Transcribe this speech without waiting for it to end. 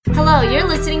Hello, you're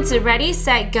listening to Ready,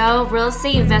 Set, Go Real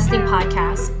Estate Investing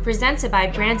Podcast, presented by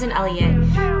Brandon Elliott.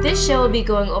 This show will be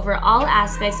going over all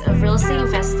aspects of real estate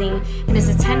investing and is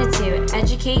intended to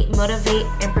educate, motivate,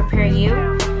 and prepare you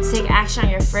to take action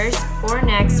on your first or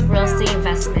next real estate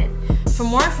investment. For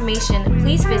more information,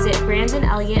 please visit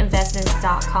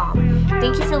BrandonElliottInvestments.com.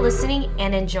 Thank you for listening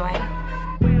and enjoy.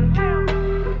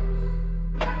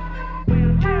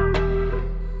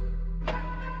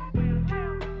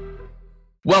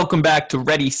 Welcome back to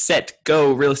Ready, Set,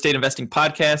 Go Real Estate Investing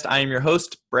Podcast. I am your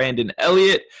host, Brandon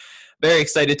Elliott. Very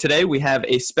excited today. We have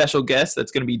a special guest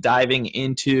that's going to be diving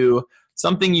into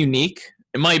something unique.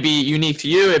 It might be unique to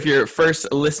you if you're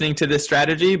first listening to this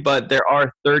strategy, but there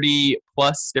are 30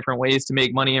 plus different ways to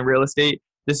make money in real estate.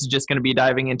 This is just going to be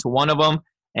diving into one of them.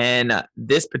 And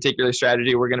this particular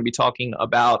strategy, we're going to be talking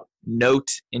about note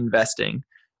investing.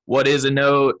 What is a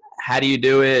note? How do you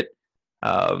do it?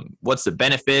 What's the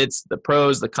benefits, the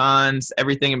pros, the cons,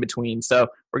 everything in between. So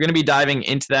we're going to be diving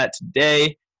into that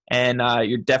today, and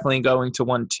you're definitely going to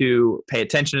want to pay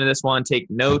attention to this one, take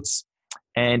notes,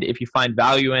 and if you find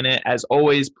value in it, as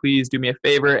always, please do me a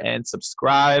favor and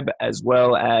subscribe, as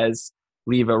well as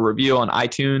leave a review on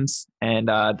iTunes, and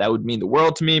that would mean the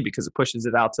world to me because it pushes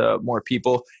it out to more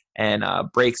people and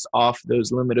breaks off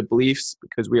those limited beliefs,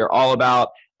 because we are all about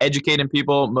educating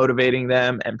people, motivating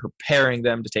them, and preparing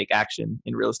them to take action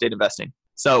in real estate investing.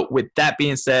 So with that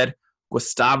being said,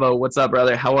 Gustavo, what's up,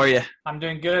 brother? How are you? I'm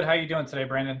doing good. How are you doing today,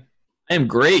 Brandon? I am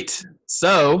great.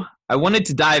 So I wanted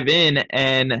to dive in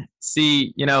and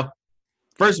see,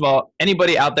 first of all,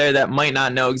 anybody out there that might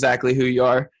not know exactly who you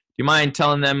are, do you mind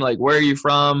telling them, like, where are you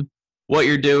from, what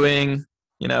you're doing,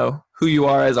 who you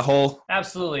are as a whole?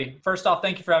 Absolutely. First off,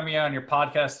 thank you for having me on your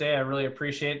podcast today. I really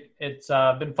appreciate it. It's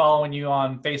been following you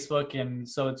on Facebook, and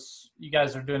so you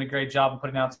guys are doing a great job of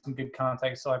putting out some good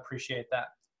content, so I appreciate that.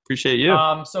 Appreciate you.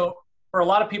 So for a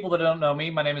lot of people that don't know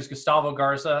me, my name is Gustavo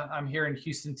Garza. I'm here in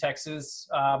Houston, Texas.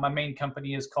 My main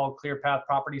company is called ClearPath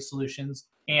Property Solutions,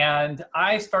 and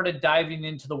I started diving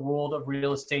into the world of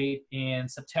real estate in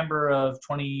September of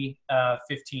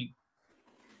 2015.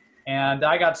 And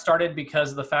I got started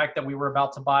because of the fact that we were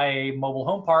about to buy a mobile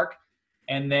home park.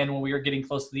 And then when we were getting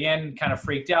close to the end, kind of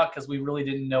freaked out because we really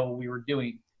didn't know what we were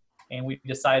doing. And we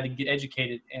decided to get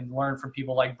educated and learn from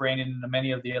people like Brandon and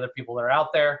many of the other people that are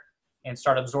out there and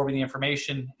start absorbing the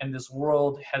information. And this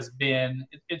world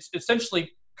it's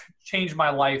essentially changed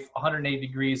my life 180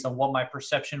 degrees on what my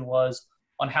perception was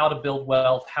on how to build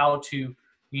wealth, how to,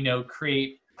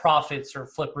 create profits or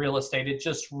flip real estate. It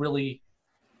just really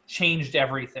changed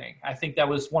everything. I think that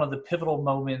was one of the pivotal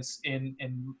moments in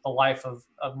the life of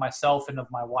myself and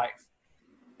of my wife.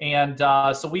 And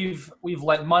so we've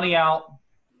lent money out.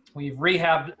 We've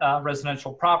rehabbed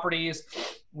residential properties.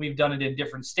 We've done it in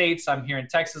different states. I'm here in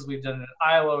Texas. We've done it in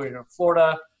Iowa. We're in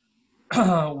Florida.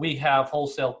 We have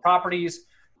wholesale properties.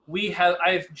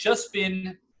 I've just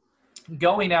been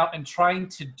going out and trying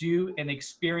to do and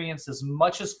experience as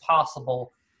much as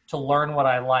possible to learn what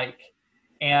I like.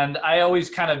 And I always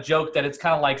kind of joke that it's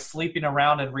kind of like sleeping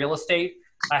around in real estate.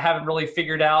 I haven't really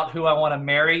figured out who I want to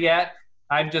marry yet.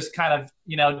 I'm just kind of,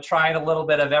 trying a little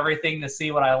bit of everything to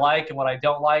see what I like and what I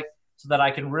don't like, so that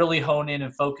I can really hone in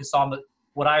and focus on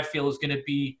what I feel is going to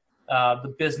be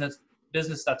the business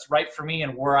that's right for me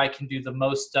and where I can do the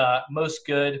most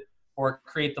good or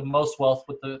create the most wealth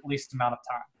with the least amount of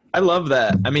time. I love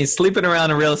that. I mean, sleeping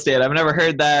around in real estate, I've never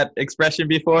heard that expression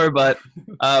before, but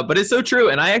it's so true.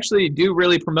 And I actually do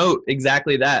really promote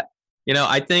exactly that.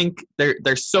 I think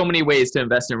there's so many ways to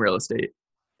invest in real estate,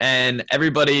 and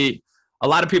a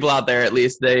lot of people out there, at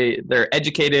least, they're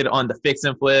educated on the fix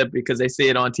and flip because they see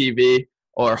it on TV,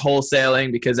 or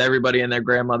wholesaling because everybody and their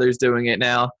grandmother's doing it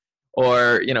now,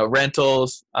 or,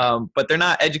 rentals. But they're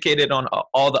not educated on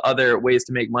all the other ways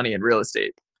to make money in real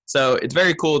estate. So it's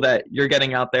very cool that you're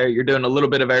getting out there. You're doing a little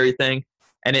bit of everything.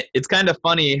 And it's kind of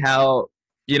funny how,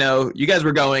 you guys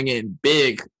were going in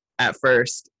big at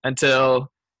first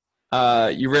until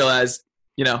you realize,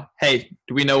 hey,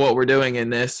 do we know what we're doing in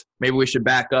this? Maybe we should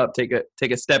back up, take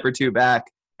a step or two back,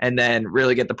 and then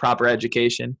really get the proper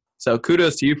education. So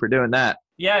kudos to you for doing that.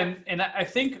 Yeah. And I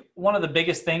think one of the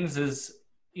biggest things is,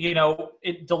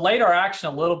 it delayed our action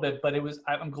a little bit, but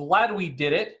I'm glad we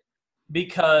did it,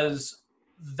 because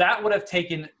that would have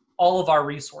taken all of our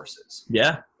resources.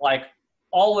 Yeah. Like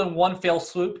all in one fell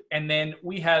swoop. And then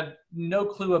we had no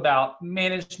clue about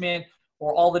management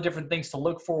or all the different things to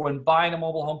look for when buying a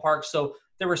mobile home park. So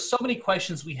there were so many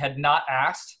questions we had not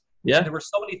asked. Yeah. And there were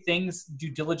so many things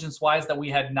due diligence wise that we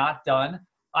had not done.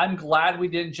 I'm glad we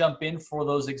didn't jump in for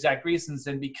those exact reasons.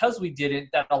 And because we didn't,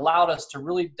 that allowed us to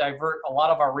really divert a lot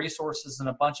of our resources in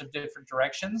a bunch of different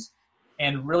directions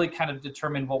and really kind of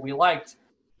determine what we liked.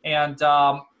 And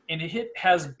it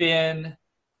has been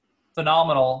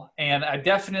phenomenal. And I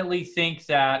definitely think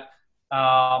that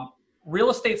real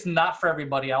estate's not for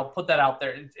everybody. I'll put that out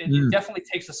there. It definitely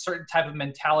takes a certain type of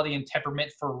mentality and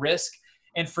temperament for risk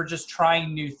and for just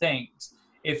trying new things.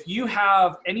 If you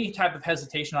have any type of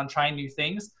hesitation on trying new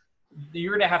things,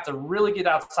 you're going to have to really get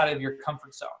outside of your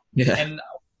comfort zone. Yeah. And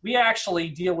we actually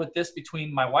deal with this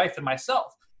between my wife and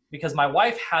myself, because my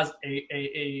wife has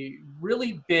a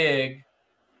really big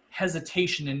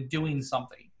hesitation in doing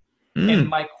something. And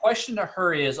my question to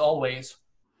her is always,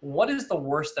 what is the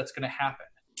worst that's going to happen?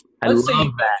 Let's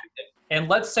say and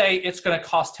let's say it's going to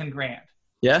cost 10 grand.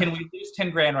 Yeah. Can we lose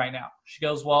 10 grand right now? She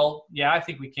goes, well, yeah, I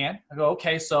think we can. I go,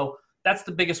 okay, so that's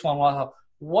the biggest one. Well,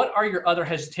 what are your other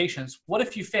hesitations? What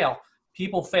if you fail?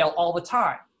 People fail all the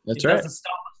time. It doesn't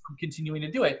stop us from continuing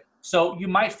to do it. So you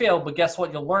might fail, but guess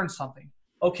what? You'll learn something.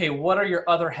 Okay, what are your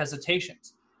other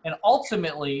hesitations? And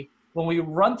ultimately, when we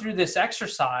run through this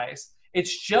exercise,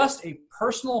 it's just a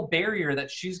personal barrier that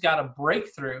she's got to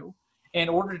break through in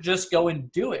order to just go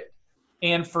and do it.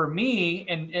 And for me,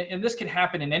 and this can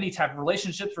happen in any type of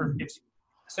relationships, or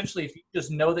essentially if you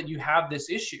just know that you have this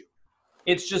issue,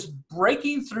 it's just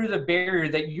breaking through the barrier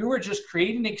that you are just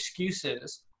creating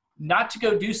excuses not to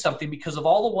go do something because of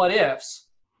all the what ifs.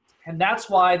 And that's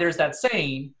why there's that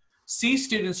saying, C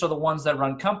students are the ones that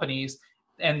run companies,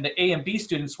 and the A and B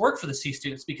students work for the C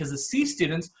students, because the C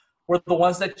students were the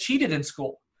ones that cheated in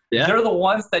school. Yeah. They're the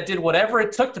ones that did whatever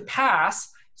it took to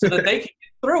pass so that they can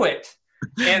get through it.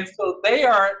 And so they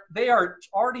are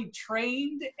already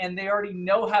trained, and they already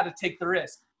know how to take the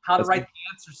risk, how to write the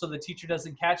answer so the teacher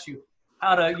doesn't catch you,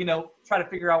 how to, try to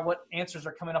figure out what answers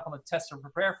are coming up on the test to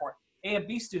prepare for it. A and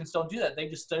B students don't do that. They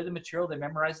just study the material, they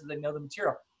memorize it, they know the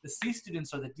material. The C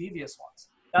students are the devious ones.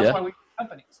 That's why we run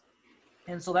companies.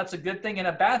 And so that's a good thing and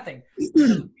a bad thing.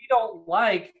 Because we don't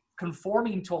like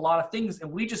conforming to a lot of things,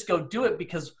 and we just go do it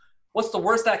because what's the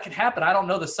worst that can happen? I don't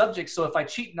know the subject, so if I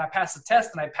cheat and I pass the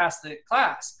test, then I pass the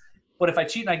class. But if I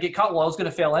cheat and I get caught, well, I was going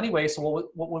to fail anyway, so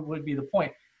what would be the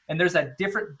point? And there's that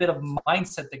different bit of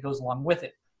mindset that goes along with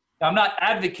it. Now, I'm not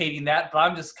advocating that, but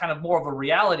I'm just kind of more of a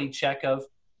reality check of,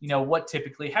 what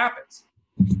typically happens.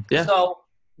 Yeah. So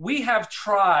we have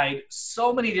tried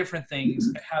so many different things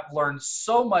and have learned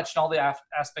so much in all the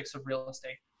aspects of real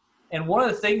estate. And one of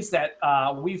the things that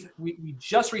we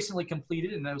just recently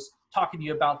completed, and I was talking to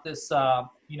you about this, not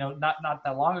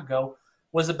that long ago,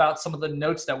 was about some of the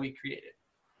notes that we created.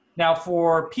 Now,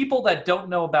 for people that don't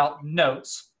know about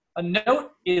notes, a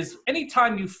note is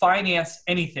anytime you finance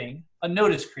anything, a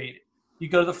note is created. You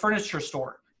go to the furniture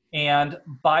store and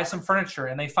buy some furniture,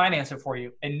 and they finance it for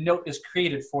you. A note is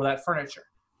created for that furniture.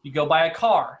 You go buy a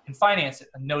car and finance it.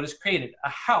 A note is created. A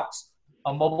house,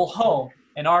 a mobile home,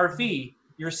 an RV,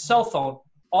 your cell phone,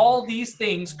 all these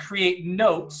things create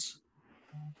notes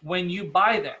when you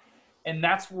buy them. And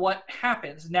that's what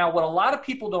happens. Now, what a lot of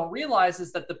people don't realize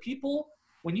is that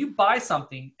when you buy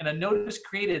something and a note is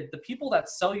created, the people that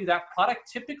sell you that product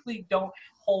typically don't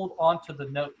hold on to the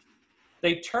note.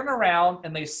 They turn around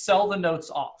and they sell the notes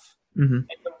off. Mm-hmm. And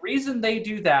the reason they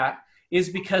do that is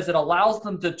because it allows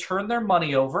them to turn their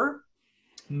money over,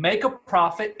 make a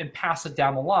profit, and pass it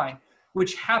down the line,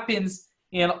 which happens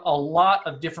in a lot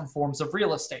of different forms of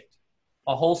real estate.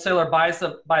 A wholesaler buys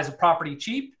a property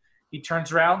cheap. He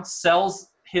turns around,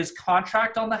 sells his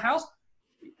contract on the house.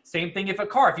 Same thing if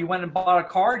you went and bought a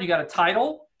car, you got a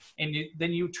title, and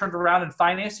then you turned around and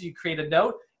financed it, you create a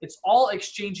note. It's all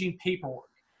exchanging paperwork.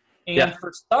 And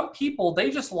for some people,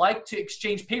 they just like to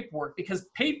exchange paperwork because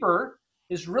paper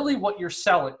is really what you're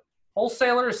selling.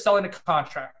 Wholesaler is selling a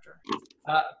contractor.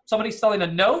 Somebody's selling a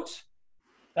note.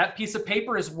 That piece of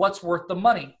paper is what's worth the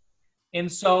money. And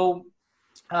so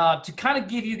to kind of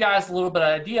give you guys a little bit of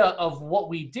idea of what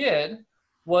we did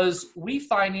was we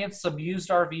financed some used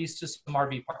RVs to some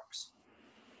RV parks.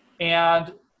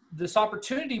 And this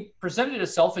opportunity presented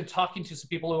itself in talking to some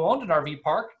people who owned an RV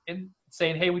park and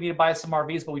saying, hey, we need to buy some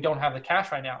RVs, but we don't have the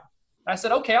cash right now. And I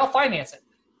said, okay, I'll finance it.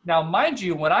 Now, mind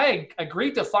you, when I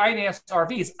agreed to finance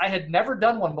RVs, I had never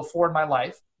done one before in my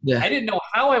life. Yeah. I didn't know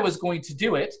how I was going to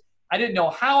do it. I didn't know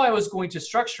how I was going to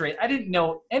structure it. I didn't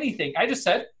know anything. I just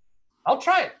said, I'll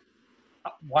try it.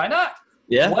 Why not?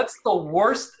 Yeah. What's the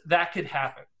worst that could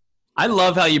happen? I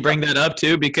love how you bring that up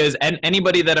too, because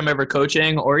anybody that I'm ever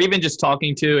coaching or even just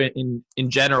talking to in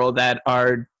general that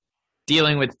are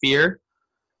dealing with fear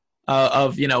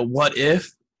of, what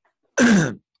if,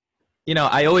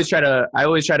 I always try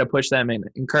to push them and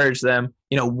encourage them,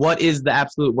 what is the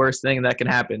absolute worst thing that can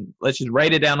happen? Let's just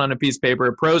write it down on a piece of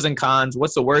paper, pros and cons,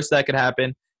 what's the worst that could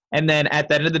happen? And then at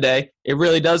the end of the day, it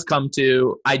really does come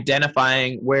to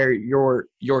identifying where your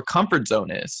comfort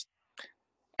zone is.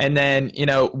 And then,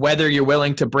 whether you're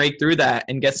willing to break through that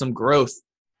and get some growth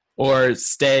or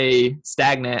stay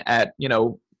stagnant at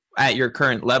your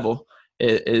current level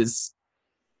is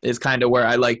kind of where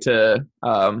I like to,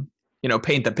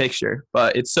 paint the picture.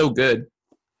 But it's so good.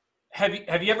 Have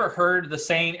you ever heard the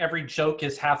saying, every joke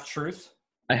is half truth?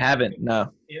 I haven't,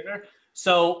 no.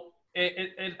 So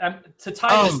to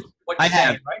tie this, what you're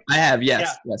saying, right? I have, yes.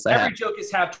 Yeah. Yes, I have. Every joke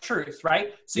is half truth,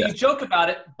 right? So Yeah. you joke about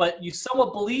it, but you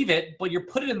somewhat believe it, but you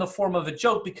put it in the form of a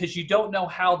joke because you don't know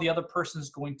how the other person is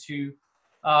going to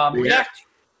react.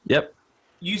 Yep.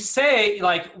 You say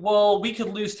like, well, we could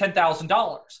lose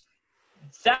 $10,000.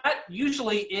 That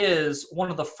usually is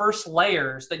one of the first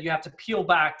layers that you have to peel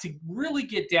back to really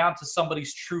get down to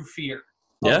somebody's true fear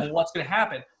of what's going to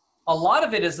happen. A lot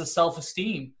of it is the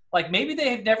self-esteem. Like maybe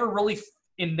they have never really,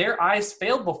 in their eyes,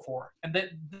 failed before. And that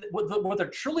what they're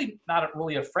truly not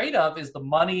really afraid of is the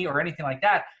money or anything like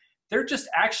that. They're just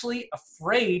actually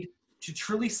afraid to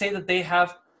truly say that they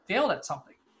have failed at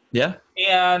something. Yeah.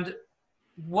 And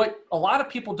what a lot of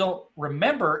people don't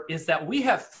remember is that we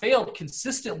have failed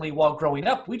consistently while growing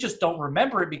up. We just don't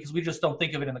remember it because we just don't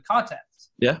think of it in the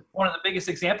context. Yeah. One of the biggest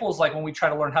examples, like when we try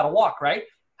to learn how to walk, right?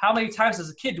 How many times as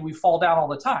a kid do we fall down all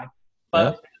the time?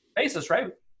 But basis,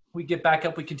 right? We get back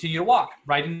up, we continue to walk,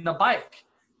 riding a bike,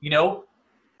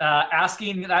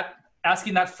 asking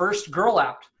that first girl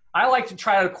out. I like to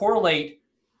try to correlate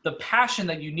the passion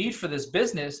that you need for this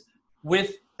business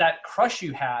with that crush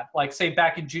you had, like say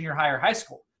back in junior high or high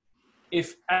school.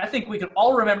 If I think we can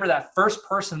all remember that first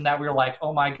person that we were like,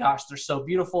 oh my gosh, they're so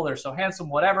beautiful, they're so handsome,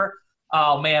 whatever.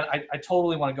 Oh man, I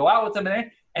totally want to go out with them.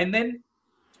 And then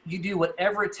you do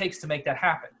whatever it takes to make that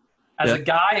happen. As a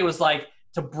guy, it was like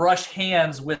to brush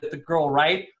hands with the girl,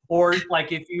 right? Or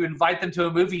like if you invite them to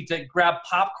a movie, to grab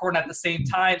popcorn at the same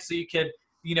time so you could,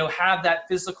 have that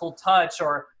physical touch,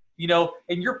 or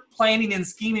and you're planning and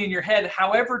scheming in your head,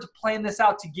 however to plan this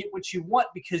out to get what you want,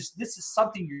 because this is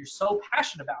something you're so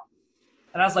passionate about.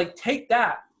 And I was like, take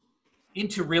that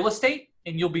into real estate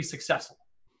and you'll be successful.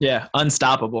 Yeah.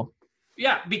 Unstoppable.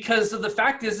 Yeah. Because of the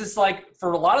fact is, it's like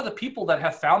for a lot of the people that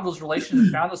have found those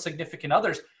relationships, found those significant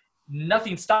others,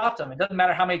 nothing stopped them. It doesn't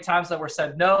matter how many times that were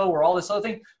said no or all this other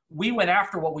thing. We went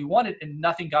after what we wanted and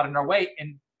nothing got in our way.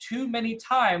 And too many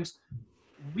times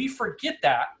we forget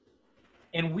that.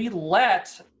 And we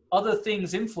let other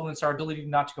things influence our ability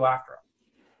not to go after them.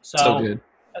 So good.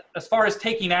 As far as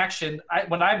taking action,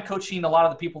 when I'm coaching a lot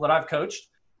of the people that I've coached,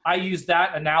 I use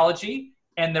that analogy,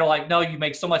 and they're like, no, you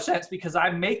make so much sense, because I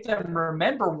make them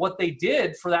remember what they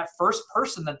did for that first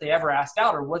person that they ever asked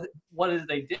out, or what did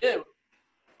they do.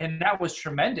 And that was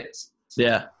tremendous.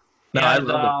 Yeah. No, I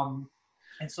love it.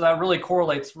 And so that really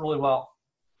correlates really well.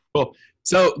 Cool.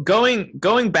 So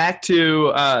going back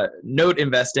to note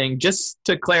investing, just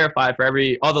to clarify for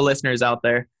all the listeners out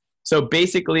there. So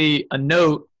basically, a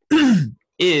note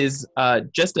is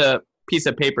just a piece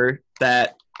of paper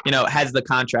that has the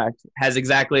contract, has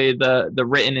exactly the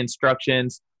written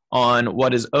instructions on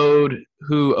what is owed,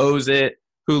 who owes it,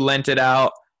 who lent it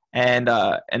out, and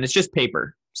it's just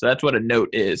paper. So that's what a note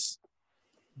is.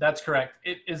 That's correct.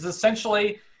 It is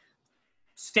essentially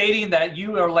stating that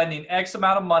you are lending X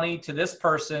amount of money to this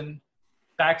person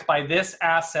backed by this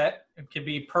asset. It could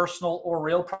be personal or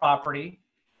real property.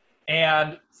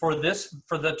 And for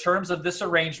the terms of this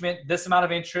arrangement, this amount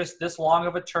of interest, this long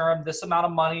of a term, this amount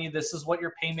of money, this is what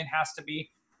your payment has to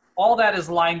be. All that is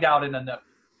lined out in a note.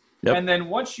 Yep. And then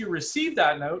once you receive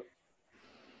that note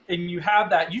and you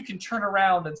have that, you can turn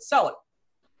around and sell it.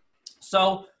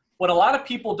 So what a lot of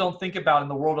people don't think about in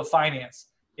the world of finance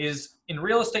is, in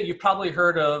real estate, you've probably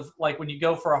heard of, like when you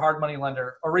go for a hard money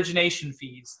lender, origination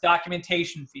fees,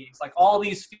 documentation fees, like all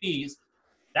these fees,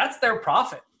 that's their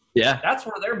profit. Yeah. That's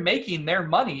where they're making their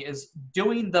money, is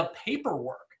doing the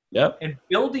paperwork. Yep. And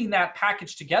building that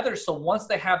package together. So once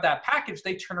they have that package,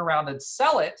 they turn around and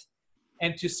sell it.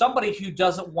 And to somebody who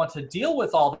doesn't want to deal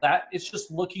with all that, it's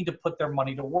just looking to put their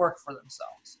money to work for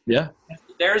themselves. Yeah. And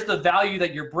there's the value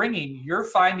that you're bringing. You're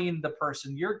finding the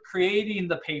person, you're creating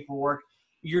the paperwork,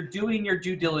 you're doing your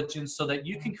due diligence so that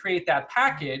you can create that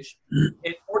package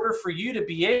in order for you to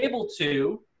be able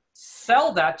to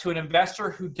sell that to an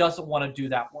investor who doesn't want to do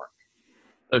that work.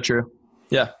 So true.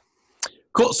 Yeah.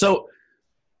 Cool. So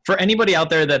for anybody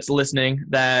out there that's listening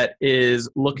that is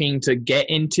looking to get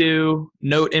into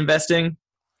note investing,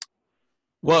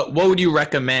 what would you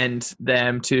recommend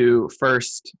them to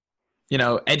first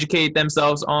educate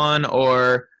themselves on,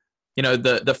 or,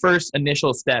 the first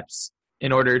initial steps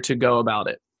in order to go about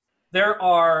it?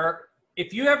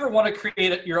 If you ever want to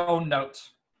create your own note,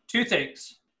 two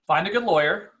things: find a good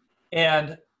lawyer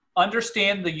and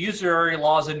understand the usury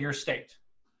laws in your state.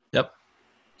 Yep.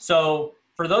 So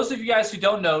for those of you guys who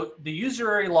don't know, the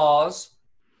usury laws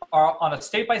are on a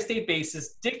state-by-state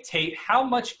basis dictate how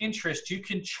much interest you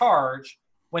can charge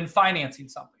when financing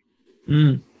something.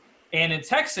 And in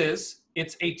Texas,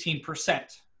 it's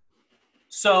 18%.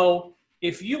 So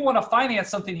if you want to finance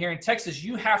something here in Texas,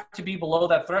 you have to be below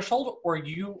that threshold, or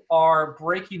you are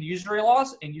breaking usury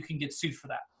laws and you can get sued for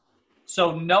that.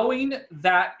 So knowing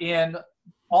that in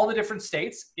all the different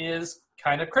states is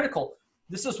kind of critical.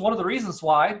 This is one of the reasons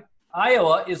why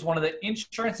Iowa is one of the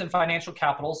insurance and financial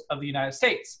capitals of the United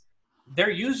States. Their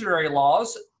usury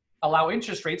laws allow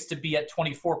interest rates to be at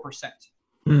 24%.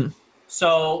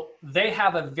 So they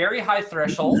have a very high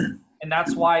threshold, and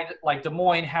that's why, like, Des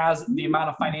Moines has the amount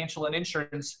of financial and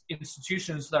insurance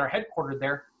institutions that are headquartered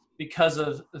there, because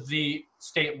of the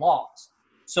state laws.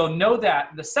 So know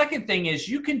that. The second thing is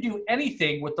you can do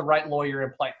anything with the right lawyer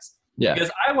in place. Yeah.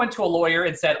 Because I went to a lawyer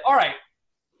and said, all right,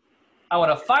 I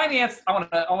want to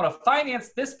finance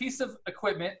this piece of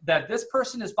equipment that this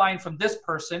person is buying from this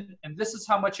person, and this is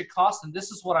how much it costs, and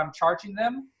this is what I'm charging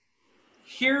them.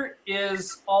 Here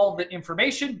is all the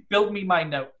information. Build me my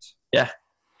note. Yeah.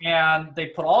 And they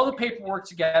put all the paperwork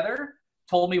together,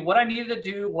 told me what I needed to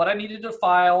do, what I needed to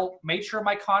file, made sure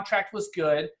my contract was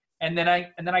good. And then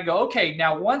I go, okay,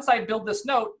 now once I build this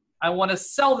note, I want to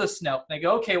sell this note. And they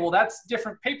go, okay, well, that's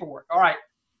different paperwork. All right.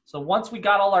 So once we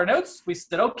got all our notes, we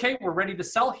said, okay, we're ready to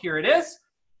sell. Here it is.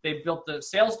 They built the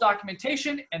sales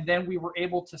documentation, and then we were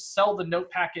able to sell the note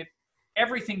packet,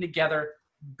 everything together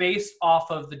based off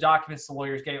of the documents the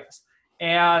lawyers gave us.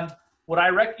 And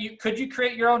could you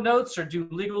create your own notes or do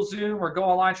LegalZoom or go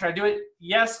online, try to do it?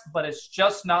 Yes, but it's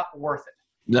just not worth it.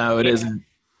 No, it isn't.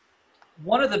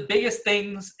 One of the biggest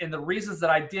things and the reasons that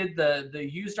I did the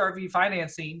used RV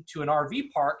financing to an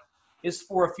RV park is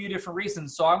for a few different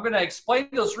reasons. So I'm going to explain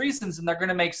those reasons, and they're going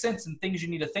to make sense and things you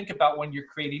need to think about when you're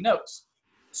creating notes.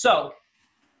 So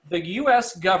the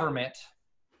U.S. government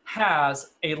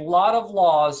has a lot of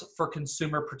laws for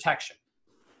consumer protection.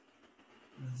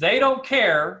 They don't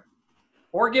care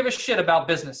or give a shit about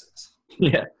businesses.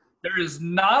 Yeah. There is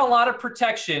not a lot of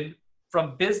protection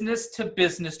from business to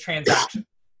business transaction.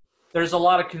 There's a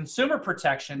lot of consumer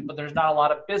protection, but there's not a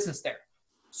lot of business there.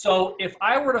 So if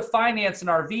I were to finance an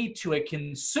RV to a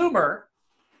consumer,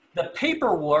 the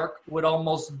paperwork would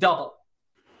almost double.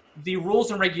 The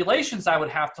rules and regulations I would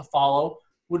have to follow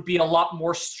would be a lot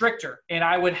more stricter. And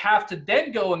I would have to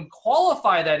then go and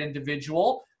qualify that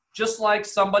individual, just like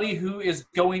somebody who is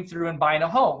going through and buying a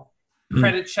home.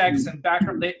 Credit checks and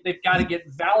background, they've got to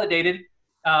get validated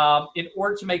in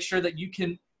order to make sure that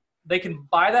they can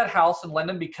buy that house and lend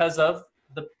them because of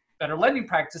the better lending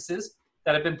practices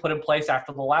that have been put in place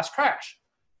after the last crash.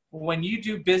 When you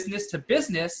do business to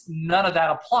business, none of that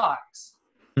applies.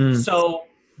 So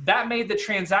that made the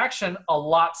transaction a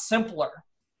lot simpler.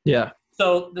 Yeah.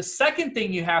 So the second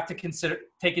thing you have to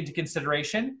take into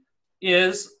consideration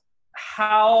is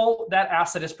how that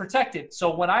asset is protected.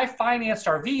 So when I financed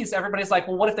RVs, everybody's like,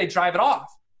 well, what if they drive it off?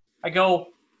 I go,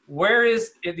 the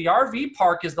RV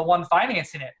park is the one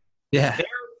financing it. Yeah.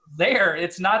 They're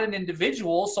it's not an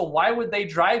individual, so why would they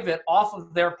drive it off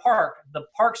of their park? The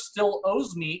park still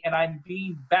owes me, and I'm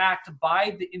being backed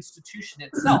by the institution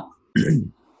itself.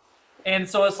 And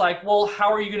so it's like, well,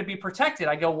 how are you going to be protected?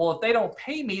 I go, well, if they don't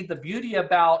pay me, the beauty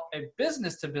about a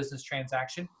business-to-business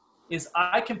transaction is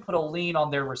I can put a lien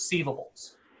on their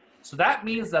receivables. So that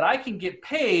means that I can get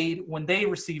paid when they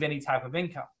receive any type of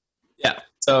income. Yeah.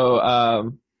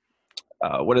 So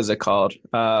what is it called?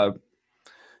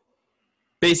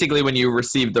 Basically, when you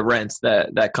receive the rents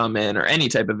that come in, or any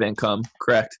type of income,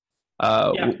 correct?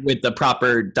 With the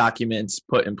proper documents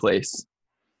put in place.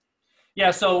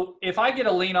 Yeah, so if I get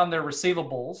a lien on their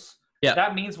receivables,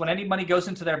 that means when any money goes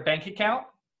into their bank account,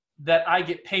 that I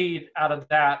get paid out of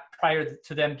that prior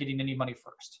to them getting any money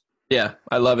first. Yeah,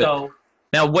 I love it. So,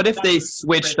 now, what if they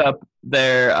switched up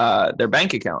their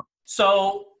bank account?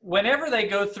 So whenever they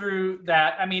go through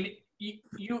that, I mean,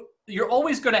 you're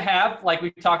always going to have, like we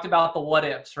talked about, the what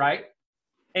ifs, right?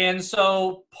 And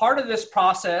so part of this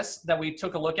process that we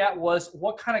took a look at was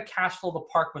what kind of cash flow the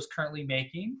park was currently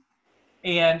making,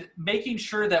 and making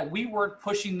sure that we weren't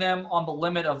pushing them on the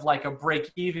limit of like a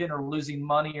break even or losing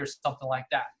money or something like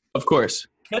that. Of course.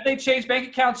 Could they change bank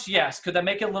accounts? Yes. Could that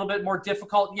make it a little bit more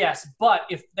difficult? Yes. But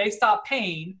if they stop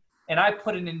paying and I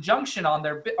put an injunction on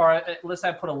or let's say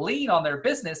I put a lien on their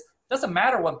business, doesn't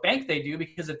matter what bank they do,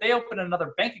 because if they open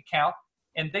another bank account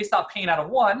and they stop paying out of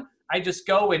one, I just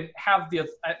go and have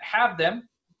them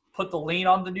put the lien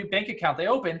on the new bank account they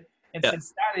open. And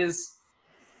since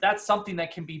that's something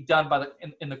that can be done by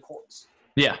in the courts.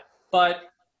 Yeah.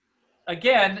 But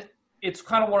again, it's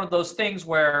kind of one of those things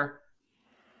where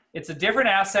it's a different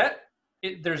asset.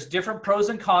 There's different pros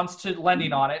and cons to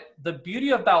lending on it. The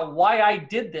beauty about why I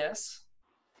did this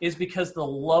is because the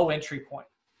low entry point.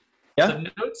 Yeah.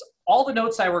 All the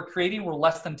notes I were creating were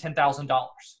less than $10,000.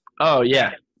 Oh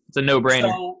yeah, it's a no-brainer.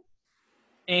 So,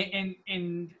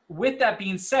 and with that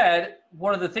being said,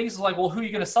 one of the things is like, well, who are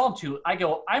you going to sell them to? I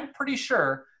go, I'm pretty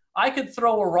sure I could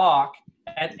throw a rock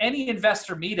at any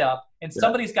investor meetup, and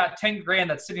somebody's got 10 grand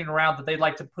that's sitting around that they'd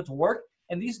like to put to work,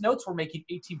 and these notes were making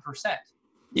 18%. So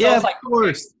yeah, of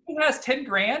course. Who has 10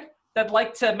 grand that'd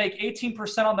like to make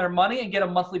 18% on their money and get a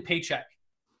monthly paycheck?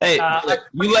 Hey,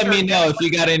 you let me know if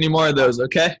you got any more of those,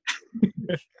 okay?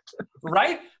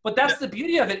 Right? But that's the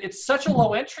beauty of it. It's such a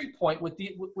low entry point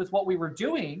with what we were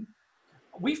doing.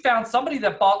 We found somebody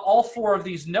that bought all 4 of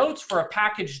these notes for a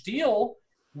package deal.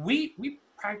 We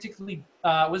practically,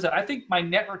 I think my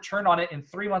net return on it in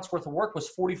 3 months worth of work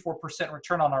was 44%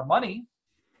 return on our money.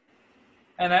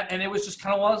 And it was just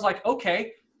kind of one of those like,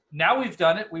 okay, now we've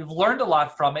done it. We've learned a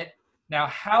lot from it. Now,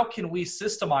 how can we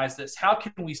systemize this? How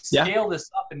can we scale this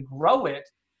up and grow it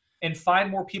and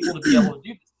find more people to be able to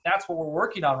do this? That's what we're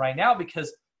working on right now,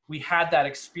 because we had that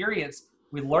experience.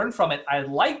 We learned from it. I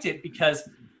liked it because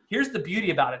here's the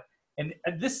beauty about it. And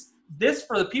this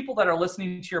for the people that are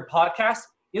listening to your podcast,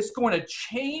 it's going to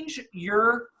change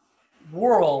your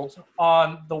world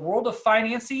on the world of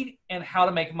financing and how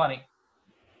to make money.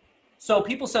 So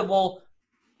people said, well,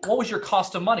 what was your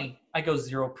cost of money? I go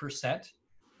 0%.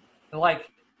 They're like,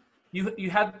 you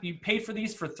paid for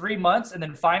these for 3 months and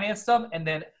then financed them, and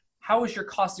then how was your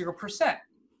cost 0%?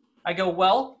 I go,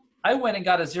 well, I went and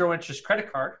got a 0 interest credit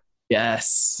card.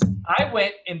 Yes. I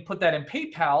went and put that in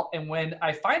PayPal, and when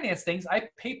I financed things, I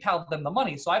PayPal'd them the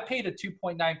money. So I paid a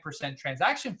 2.9%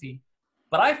 transaction fee,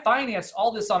 but I financed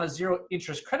all this on a 0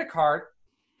 interest credit card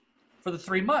for the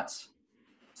 3 months.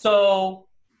 So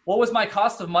what was my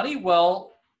cost of money? Well,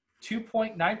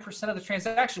 2.9% of the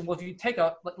transaction. Well, if you take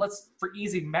let's for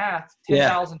easy math,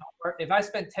 $10,000. If I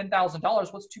spent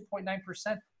 $10,000, what's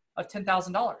 2.9% of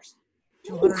 $10,000?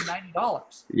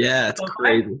 $290. Yeah, it's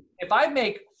crazy. If I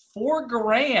make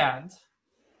 $4,000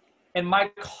 and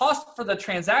my cost for the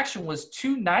transaction was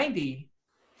 $290,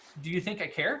 do you think I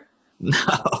care?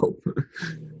 No.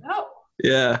 No.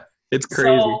 Yeah, it's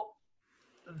crazy. So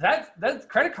that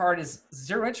credit card is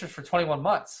 0 interest for 21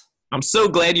 months. I'm so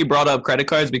glad you brought up credit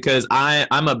cards, because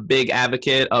I'm a big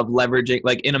advocate of leveraging.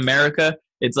 Like in America,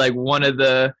 it's like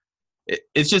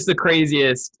it's just the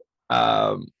craziest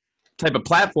type of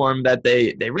platform that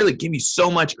they really give you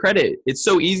so much credit. It's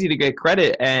so easy to get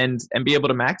credit and be able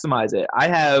to maximize it. I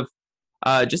have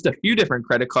just a few different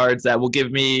credit cards that will give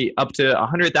me up to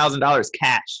 $100,000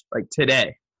 cash like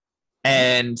today.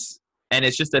 And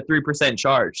it's just a 3%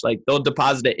 charge. Like they'll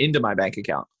deposit it into my bank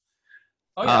account.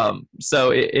 Oh, yeah.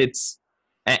 So it's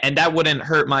that wouldn't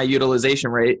hurt my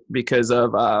utilization rate because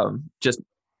of just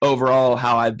overall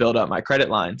how I build up my credit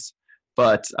lines.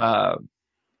 But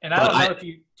and I don't know if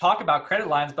you talk about credit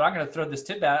lines, but I'm going to throw this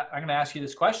tidbit. I'm going to ask you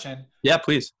this question. Yeah,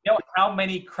 please. You know how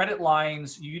many credit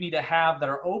lines you need to have that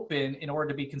are open in order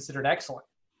to be considered excellent?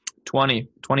 20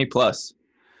 plus.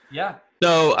 Yeah.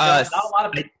 So not a lot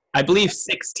of people. I believe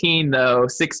 16 though.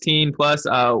 16 plus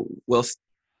will.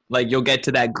 Like you'll get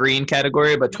to that green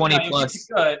category, but 20 plus.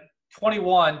 Good.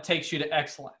 21 takes you to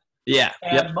excellent. Yeah.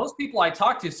 And most people I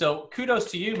talk to, so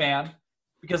kudos to you, man,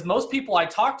 because most people I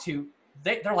talk to,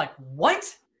 they're like, what?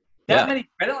 That many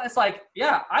credit lines? It's like,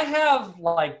 yeah, I have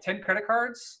like 10 credit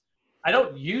cards. I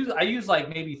use like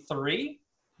maybe 3,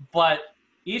 but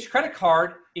each credit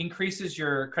card increases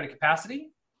your credit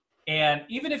capacity. And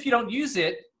even if you don't use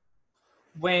it,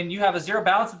 when you have a 0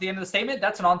 balance at the end of the statement,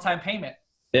 that's an on-time payment.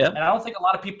 Yeah. And I don't think a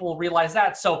lot of people realize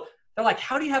that. So they're like,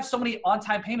 how do you have so many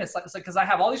on-time payments? It's like, because I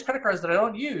have all these credit cards that I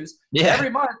don't use. Yeah. Every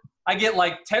month I get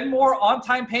like 10 more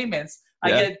on-time payments.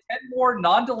 I get 10 more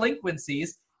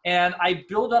non-delinquencies, and I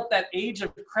build up that age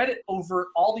of credit over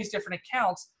all these different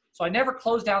accounts. So I never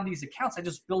close down these accounts. I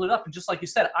just build it up. And just like you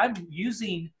said, I'm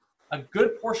using a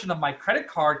good portion of my credit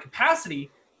card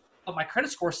capacity, but my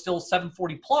credit score is still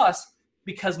 740 plus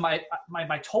because my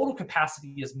total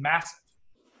capacity is massive.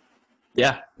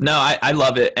 Yeah, no, I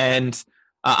love it. And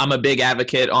I'm a big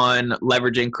advocate on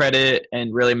leveraging credit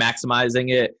and really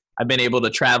maximizing it. I've been able to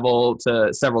travel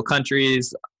to several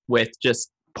countries with just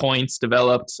points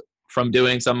developed from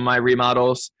doing some of my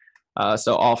remodels.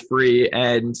 So all free.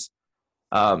 And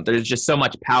there's just so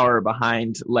much power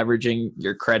behind leveraging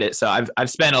your credit. So I've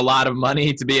spent a lot of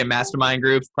money to be in mastermind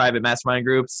groups, private mastermind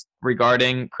groups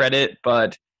regarding credit,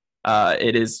 but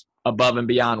it is above and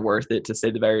beyond worth it, to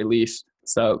say the very least.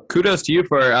 So kudos to you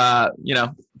for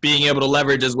being able to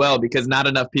leverage as well, because not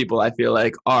enough people, I feel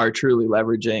like, are truly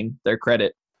leveraging their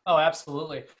credit. Oh,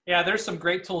 absolutely. Yeah, there's some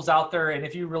great tools out there, and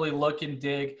if you really look and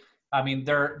dig, I mean,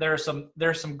 there's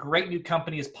some great new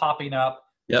companies popping up.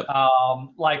 Yep.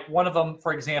 Like one of them,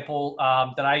 for example,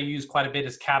 that I use quite a bit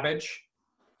is Cabbage.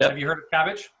 Yep. Have you heard of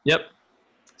Cabbage? Yep.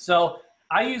 So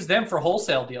I use them for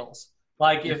wholesale deals.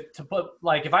 Like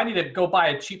if I need to go buy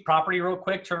a cheap property real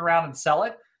quick, turn around and sell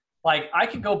it, like I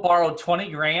could go borrow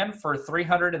 $20,000 for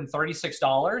 $336.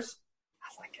 I was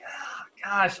like, oh,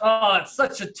 gosh, it's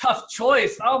such a tough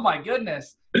choice. Oh my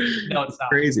goodness. No, it's not.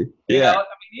 Crazy. Yeah. Yeah. I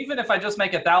mean, even if I just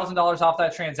make $1,000 off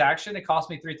that transaction, it cost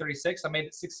me $336. I made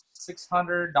it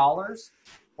 $600,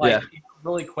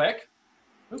 really quick.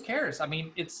 Who cares? I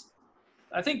mean,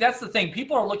 I think that's the thing.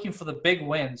 People are looking for the big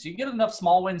wins. You get enough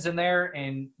small wins in there,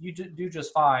 and you do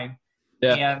just fine.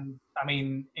 Yeah. And I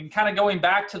mean, and kind of going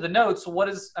back to the notes,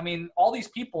 all these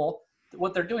people,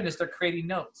 what they're doing is they're creating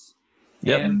notes.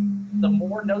 Yep. And the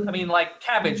more notes, I mean, like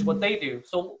Cabbage, what they do.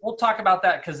 So we'll talk about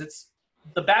that, because it's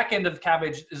the back end of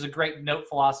Cabbage is a great note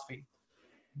philosophy.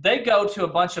 They go to a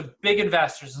bunch of big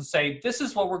investors and say, this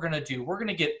is what we're going to do. We're going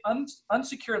to get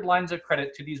unsecured lines of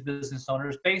credit to these business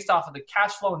owners based off of the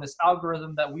cash flow and this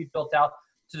algorithm that we've built out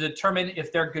to determine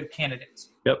if they're good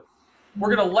candidates. Yep.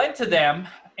 We're going to lend to them,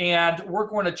 and we're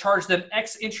going to charge them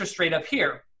X interest rate up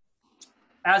here.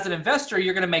 As an investor,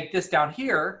 you're going to make this down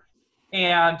here,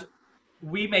 and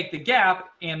we make the gap.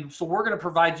 And so we're going to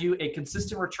provide you a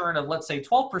consistent return of, let's say,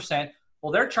 12%.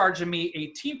 Well, they're charging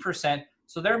me 18%.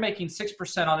 So they're making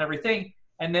 6% on everything.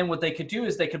 And then what they could do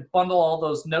is they could bundle all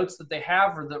those notes that they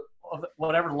have, or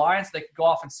whatever lines they could go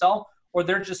off and sell, or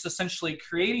they're just essentially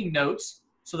creating notes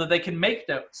so that they can make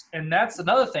notes. And that's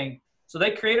another thing. So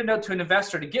they create a note to an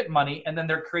investor to get money, and then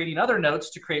they're creating other notes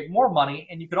to create more money.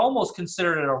 And you could almost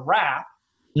consider it a wrap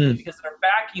because they're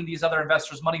backing these other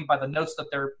investors' money by the notes that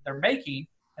they're making,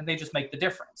 and they just make the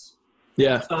difference.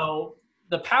 Yeah. So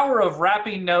the power of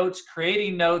wrapping notes,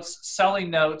 creating notes, selling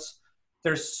notes,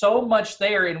 there's so much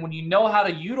there. And when you know how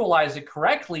to utilize it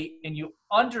correctly and you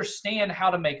understand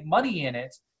how to make money in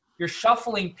it, you're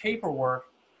shuffling paperwork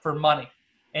for money.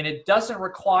 And it doesn't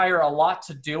require a lot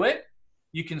to do it.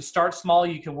 You can start small.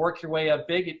 You can work your way up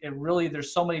big. It really,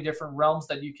 there's so many different realms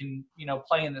that you can,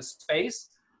 play in this space.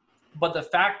 But the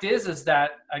fact is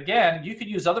that, again, you could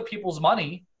use other people's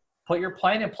money, put your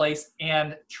plan in place,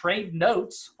 and trade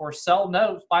notes or sell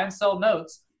notes, buy and sell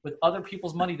notes with other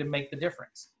people's money to make the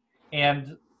difference.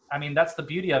 And I mean, that's the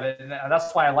beauty of it. And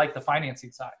that's why I like the financing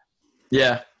side.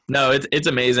 Yeah, no, it's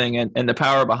amazing. And the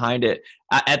power behind it.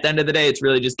 At the end of the day, it's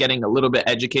really just getting a little bit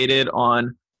educated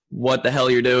on what the hell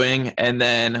you're doing and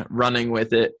then running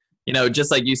with it.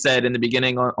 Just like you said in the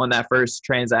beginning on that first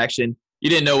transaction, you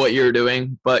didn't know what you were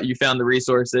doing, but you found the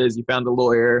resources, you found the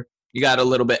lawyer, you got a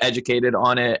little bit educated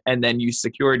on it, and then you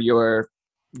secured your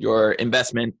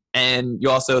investment. And you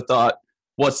also thought,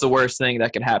 what's the worst thing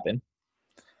that could happen?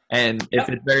 And if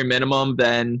it's very minimum,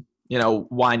 then,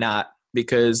 why not?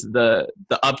 Because the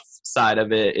upside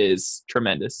of it is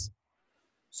tremendous.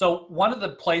 So one of the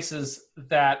places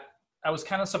that I was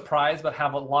kind of surprised but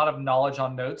have a lot of knowledge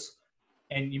on notes,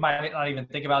 and you might not even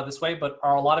think about it this way, but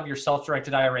are a lot of your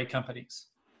self-directed IRA companies.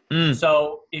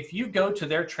 So if you go to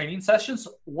their training sessions,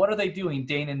 what are they doing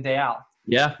day in and day out?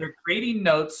 Yeah. They're creating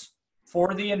notes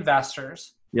for the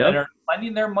investors that are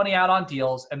lending their money out on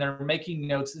deals, and they're making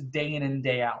notes day in and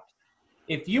day out.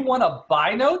 If you want to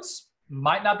buy notes,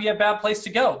 might not be a bad place to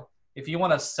go. If you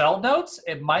want to sell notes,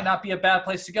 it might not be a bad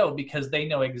place to go, because they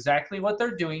know exactly what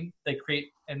they're doing. They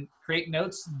create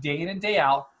notes day in and day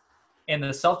out. And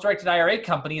the self-directed IRA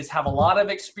companies have a lot of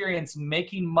experience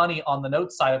making money on the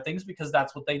note side of things, because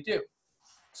that's what they do.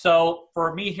 So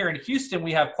for me here in Houston,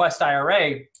 we have Quest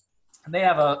IRA, and they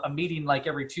have a meeting like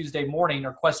every Tuesday morning,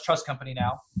 or Quest Trust Company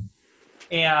now.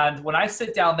 And when I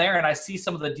sit down there and I see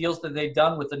some of the deals that they've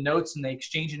done with the notes and the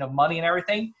exchanging of money and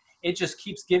everything, it just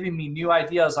keeps giving me new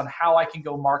ideas on how I can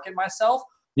go market myself,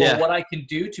 or what I can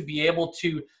do to be able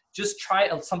to just try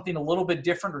something a little bit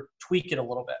different or tweak it a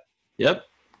little bit. Yep.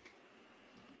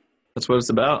 That's what it's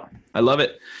about. I love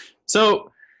it.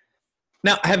 So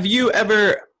now, have you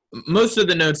ever, most of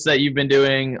the notes that you've been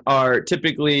doing are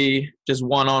typically just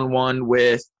one-on-one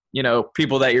with,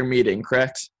 people that you're meeting,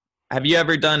 correct? Have you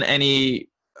ever done any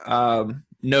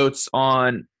notes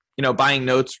on, buying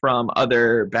notes from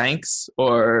other banks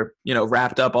or,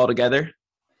 wrapped up all together?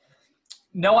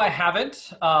 No, I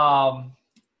haven't.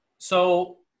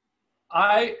 So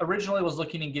I originally was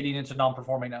looking at getting into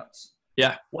non-performing notes.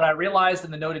 Yeah. What I realized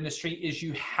in the note industry is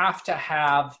you have to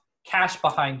have cash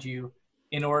behind you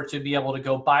in order to be able to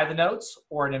go buy the notes,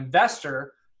 or an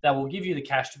investor that will give you the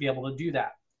cash to be able to do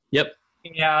that. Yep.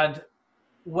 And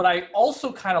what I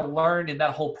also kind of learned in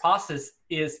that whole process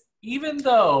is, even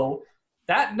though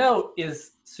that note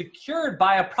is secured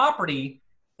by a property,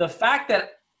 the fact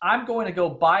that I'm going to go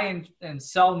buy and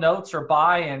sell notes, or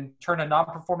buy and turn a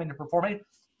non-performing to performing,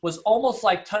 was almost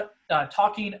like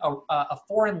talking a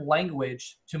foreign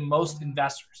language to most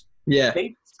investors. Yeah.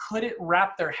 They couldn't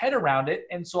wrap their head around it.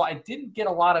 And so I didn't get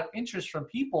a lot of interest from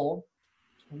people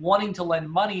wanting to lend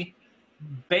money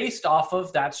based off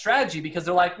of that strategy, because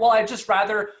they're like, well, I'd just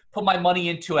rather put my money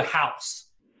into a house.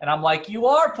 And I'm like, you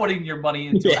are putting your money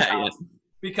into a house. Yeah.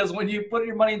 Because when you put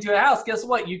your money into a house, guess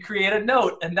what? You create a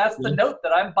note. And that's the note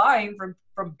that I'm buying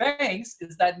from banks,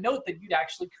 is that note that you'd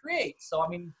actually create. So, I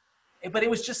mean, but it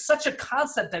was just such a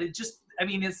concept that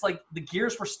it's like the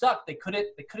gears were stuck. They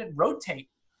couldn't rotate.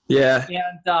 Yeah.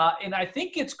 And I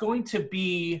think it's going to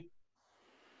be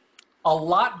a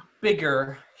lot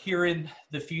bigger here in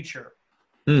the future.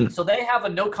 So they have a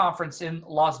note conference in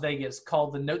Las Vegas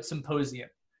called the Note Symposium.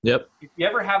 Yep. If you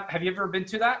ever have you ever been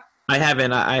to that? I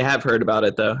haven't. I have heard about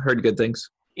it though. Heard good things.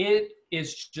 It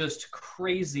is just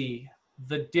crazy,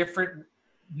 the different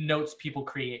notes people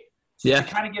create. So to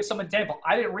kind of give some example,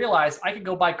 I didn't realize I could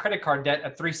go buy credit card debt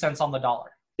at 3 cents on the dollar.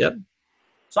 Yep.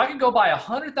 So I could go buy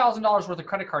 $100,000 worth of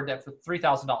credit card debt for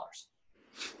 $3,000.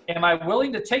 Am I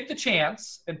willing to take the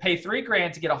chance and pay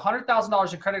 $3,000 to get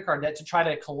 $100,000 in credit card debt to try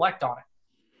to collect on it?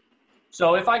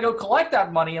 So if I go collect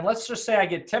that money, and let's just say I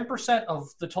get 10% of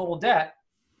the total debt,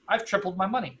 I've tripled my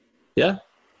money. Yeah.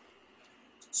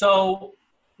 So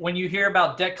when you hear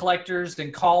about debt collectors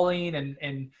and calling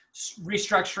and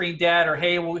restructuring debt, or,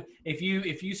 hey, well, if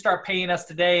you start paying us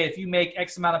today, if you make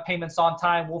X amount of payments on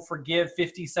time, we'll forgive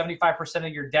 50, 75%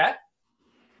 of your debt.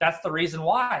 That's the reason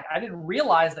why. I didn't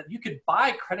realize that you could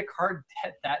buy credit card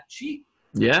debt that cheap.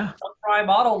 Yeah. Subprime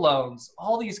auto loans.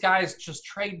 All these guys just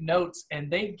trade notes,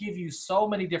 and they give you so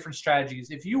many different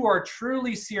strategies. If you are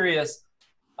truly serious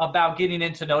about getting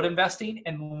into note investing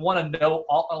and want to know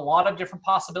a lot of different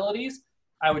possibilities,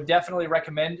 I would definitely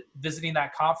recommend visiting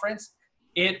that conference.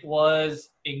 It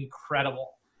was incredible.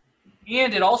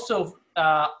 And it also,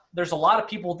 there's a lot of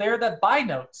people there that buy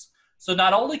notes. So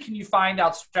not only can you find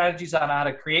out strategies on how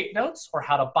to create notes or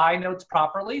how to buy notes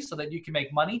properly so that you can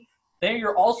make money, then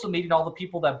you're also meeting all the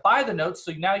people that buy the notes.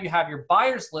 So now you have your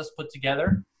buyers list put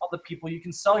together of the people you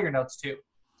can sell your notes to.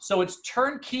 So it's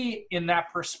turnkey in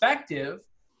that perspective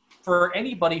for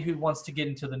anybody who wants to get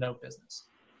into the note business.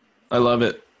 I love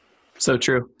it. So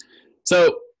true.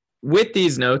 So with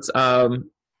these notes, have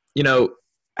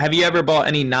you ever bought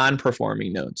any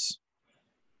non-performing notes?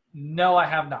 No, I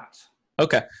have not.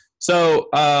 Okay. So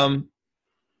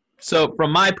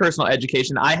from my personal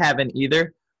education, I haven't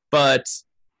either, but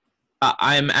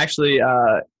I'm actually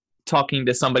talking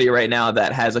to somebody right now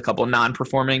that has a couple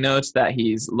non-performing notes that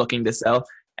he's looking to sell.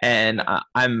 And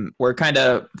we're kind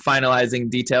of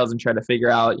finalizing details and trying to figure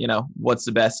out, what's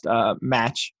the best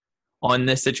match on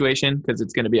this situation, because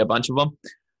it's going to be a bunch of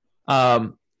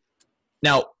them.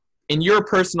 Now, in your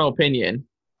personal opinion,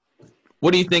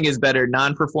 what do you think is better,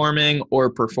 non-performing or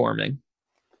performing?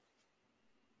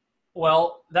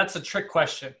 Well, that's a trick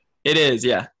question. It is,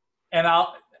 yeah. And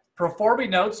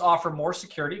performing notes offer more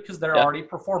security because they're already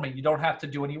performing. You don't have to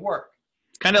do any work.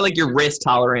 Kind of like your risk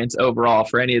tolerance overall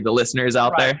for any of the listeners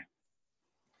out there.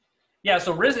 Yeah,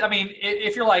 so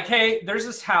if you're like, hey, there's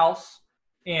this house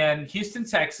in Houston,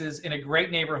 Texas, in a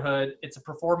great neighborhood. It's a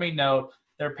performing note.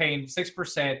 They're paying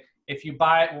 6%. If you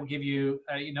buy it, we'll give you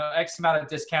X amount of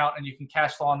discount, and you can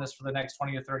cash flow on this for the next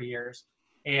 20 or 30 years,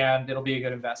 and it'll be a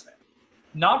good investment.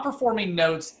 Non-performing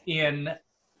notes in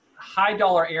high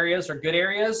dollar areas or good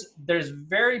areas, there's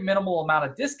very minimal amount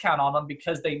of discount on them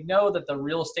because they know that the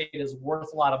real estate is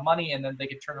worth a lot of money, and then they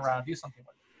can turn around and do something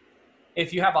with it.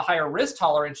 If you have a higher risk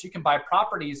tolerance, you can buy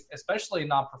properties, especially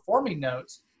non-performing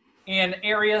notes, in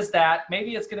areas that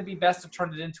maybe it's going to be best to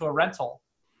turn it into a rental,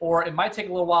 or it might take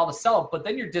a little while to sell it, but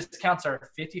then your discounts are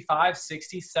 55,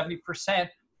 60, 70%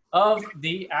 of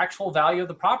the actual value of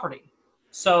the property.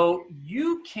 So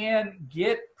you can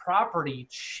get property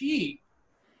cheap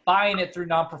buying it through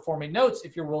non-performing notes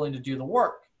if you're willing to do the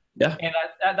work. Yeah. And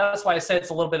that's why I said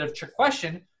it's a little bit of a trick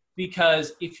question,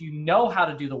 because if you know how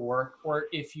to do the work, or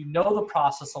if you know the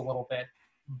process a little bit,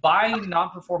 buying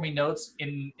non-performing notes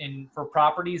for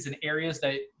properties in areas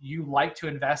that you like to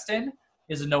invest in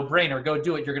is a no-brainer. Go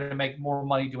do it. You're going to make more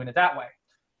money doing it that way.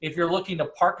 If you're looking to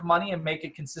park money and make a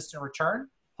consistent return,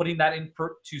 putting that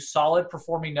into solid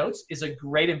performing notes is a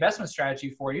great investment strategy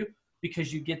for you,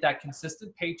 because you get that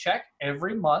consistent paycheck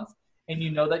every month and you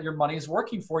know that your money is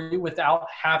working for you without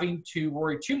having to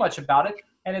worry too much about it.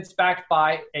 And it's backed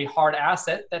by a hard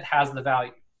asset that has the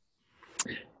value.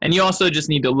 And you also just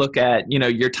need to look at,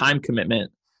 your time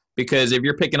commitment, because if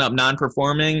you're picking up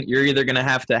non-performing, you're either going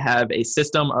to have a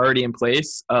system already in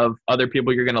place of other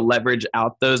people you're going to leverage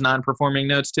out those non-performing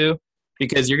notes to,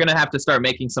 because you're going to have to start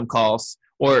making some calls,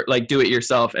 or like do it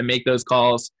yourself and make those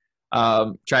calls.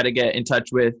 Try to get in touch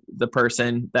with the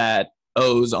person that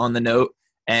owes on the note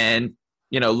and,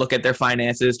 look at their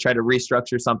finances, try to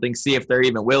restructure something, see if they're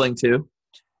even willing to,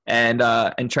 and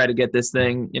try to get this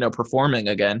thing, performing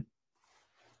again.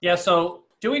 Yeah. So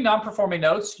doing non-performing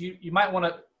notes, you might want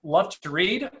to love to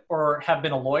read or have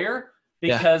been a lawyer,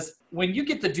 because when you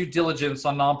get the due diligence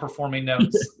on non-performing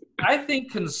notes, I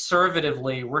think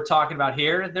conservatively, we're talking about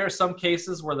here, there are some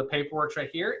cases where the paperwork's right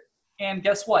here. And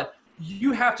guess what?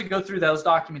 You have to go through those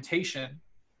documentation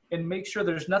and make sure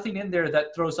there's nothing in there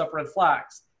that throws up red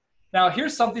flags. Now,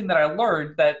 here's something that I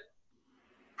learned that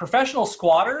professional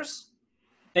squatters,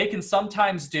 they can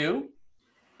sometimes do,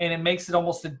 and it makes it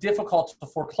almost difficult to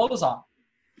foreclose on.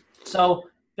 So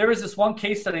there was this one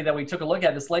case study that we took a look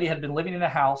at. This lady had been living in a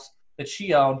house that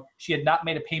she owned. She had not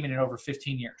made a payment in over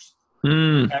 15 years.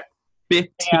 Okay?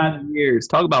 15 years.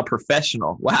 Talk about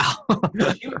professional. Wow.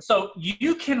 So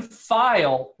you can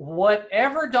file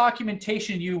whatever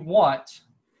documentation you want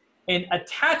and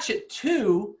attach it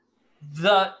to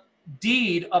the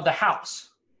deed of the house.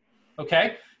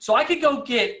 Okay? So I could go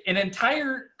get an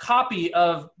entire copy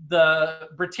of the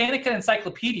Britannica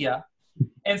Encyclopedia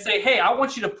and say, hey, I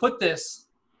want you to put this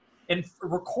and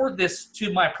record this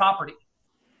to my property.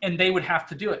 And they would have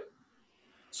to do it.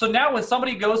 So now when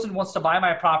somebody goes and wants to buy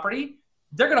my property,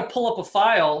 they're going to pull up a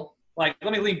file, like,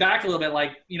 let me lean back a little bit,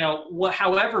 like,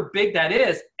 however big that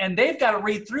is. And they've got to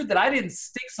read through that I didn't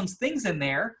stick some things in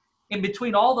there in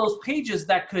between all those pages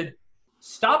that could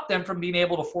stop them from being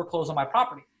able to foreclose on my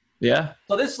property. Yeah.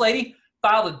 So this lady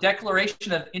filed a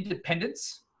Declaration of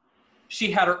Independence.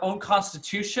 She had her own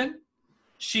constitution.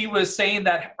 She was saying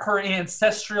that her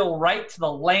ancestral right to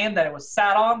the land that it was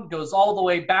sat on goes all the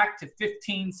way back to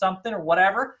 15 something or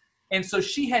whatever. And so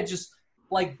she had just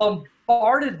like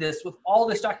bombarded this with all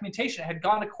this documentation, had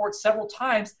gone to court several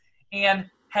times, and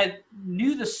had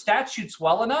knew the statutes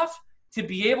well enough to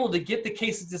be able to get the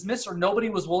cases dismissed, or nobody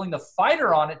was willing to fight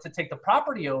her on it to take the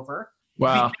property over.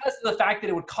 Wow. Because of the fact that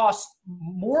it would cost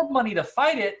more money to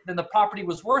fight it than the property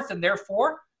was worth, and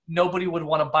therefore nobody would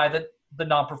want to buy the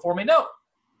non-performing note.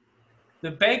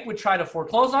 The bank would try to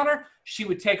foreclose on her. She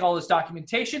would take all this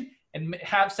documentation and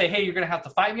say, hey, you're going to have to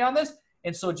fight me on this.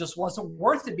 And so it just wasn't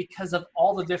worth it because of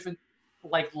all the different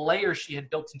layers she had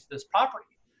built into this property.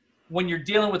 When you're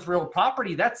dealing with real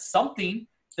property, that's something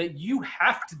that you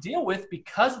have to deal with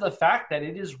because of the fact that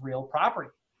it is real property.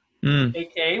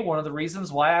 AKA one of the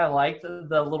reasons why I like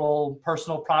the little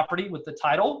personal property with the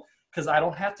title, because I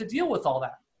don't have to deal with all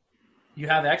that. You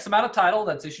have X amount of title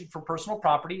that's issued for personal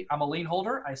property. I'm a lien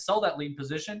holder. I sell that lien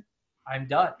position. I'm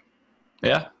done.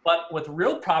 Yeah. But with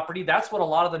real property, that's what a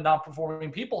lot of the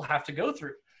non-performing people have to go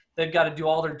through. They've got to do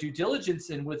all their due diligence,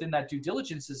 and within that due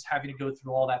diligence is having to go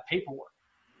through all that paperwork.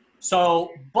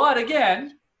 So, but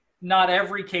again, not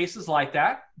every case is like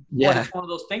that. Yeah. But it's one of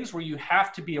those things where you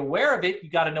have to be aware of it. You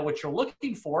got to know what you're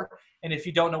looking for. And if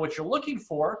you don't know what you're looking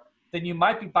for, then you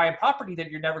might be buying property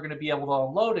that you're never going to be able to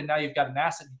unload, and now you've got an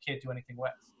asset you can't do anything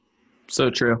with. So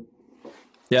true.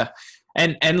 Yeah.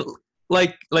 And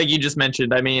like you just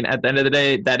mentioned, I mean, at the end of the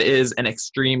day, that is an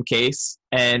extreme case.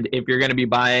 And if you're going to be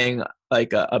buying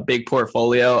like a big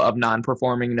portfolio of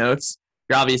non-performing notes,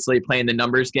 you're obviously playing the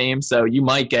numbers game. So you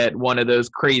might get one of those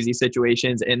crazy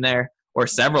situations in there, or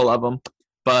several of them,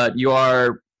 but you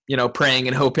are, praying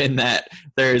and hoping that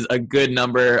there's a good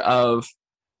number of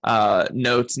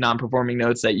notes, non-performing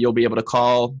notes, that you'll be able to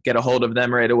call, get a hold of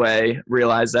them right away,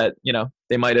 realize that,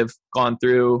 they might have gone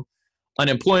through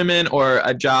unemployment or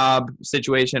a job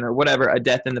situation or whatever, a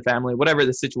death in the family, whatever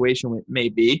the situation may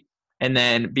be, and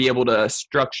then be able to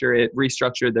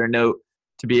restructure their note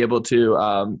to be able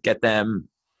to get them,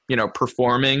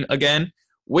 performing again,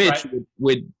 which right.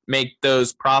 would make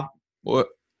those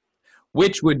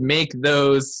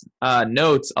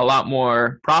notes a lot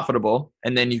more profitable,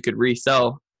 and then you could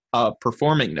resell a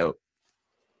performing note.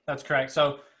 That's correct.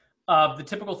 So the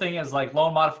typical thing is like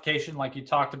loan modification, like you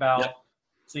talked about. Yep.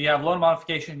 So you have loan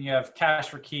modification, you have cash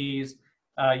for keys,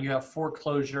 you have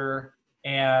foreclosure,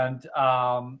 and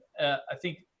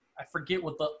I forget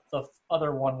what the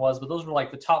other one was, but those were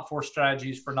like the top 4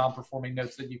 strategies for non-performing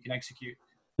notes that you can execute.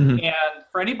 Mm-hmm. And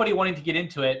for anybody wanting to get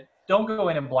into it, don't go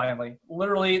in blindly.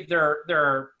 Literally, there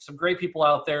are some great people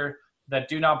out there that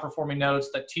do non-performing notes,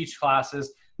 that teach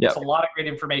classes. Yep. It's a lot of great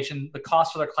information. The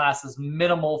cost for their class is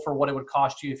minimal for what it would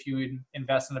cost you if you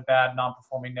invest in a bad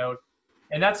non-performing note.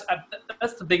 And that's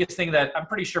the biggest thing that I'm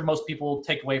pretty sure most people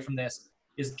take away from this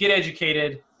is get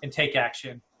educated and take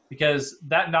action, because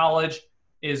that knowledge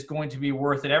is going to be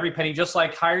worth it every penny. Just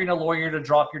like hiring a lawyer to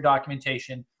drop your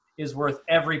documentation is worth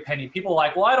every penny. People are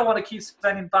like, well, I don't want to keep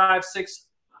spending $500,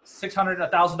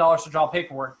 $600, $1,000 to draw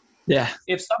paperwork. Yeah.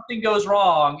 If something goes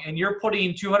wrong and you're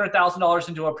putting $200,000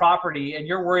 into a property and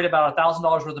you're worried about $1,000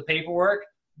 worth of paperwork,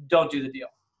 don't do the deal.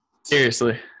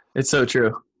 Seriously. It's so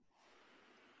true.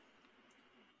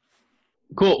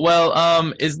 Cool.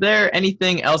 Well, is there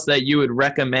anything else that you would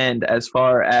recommend as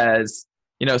far as,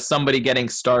 somebody getting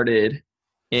started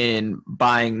in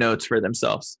buying notes for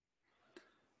themselves?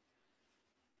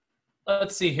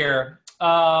 Let's see here.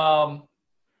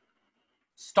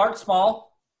 Start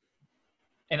small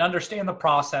and understand the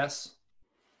process.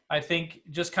 I think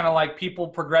just kind of like people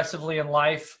progressively in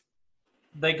life,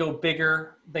 they go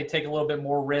bigger, they take a little bit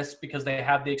more risk because they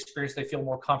have the experience, they feel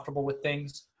more comfortable with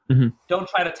things. Mm-hmm. Don't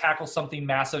try to tackle something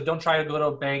massive. Don't try to go to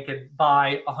a bank and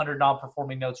buy 100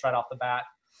 non-performing notes right off the bat.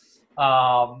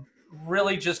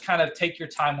 Really just kind of take your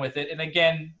time with it. And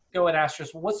again, go and ask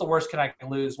yourself, what's the worst can I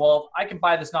lose? Well, I can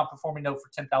buy this non-performing note for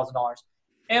 $10,000.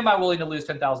 Am I willing to lose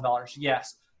 $10,000?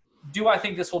 Yes. Do I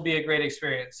think this will be a great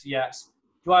experience? Yes.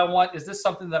 Is this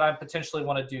something that I potentially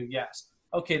want to do? Yes.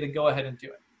 Okay, then go ahead and do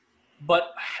it.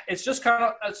 But it's just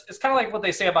kind of like what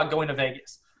they say about going to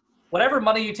Vegas. Whatever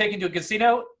money you take into a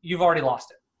casino, you've already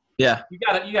lost it. Yeah. You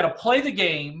got to play the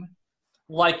game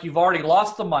like you've already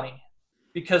lost the money,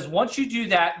 because once you do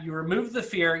that, you remove the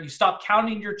fear, you stop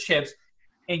counting your chips,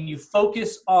 and you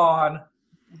focus on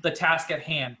the task at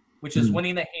hand, which is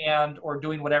winning the hand or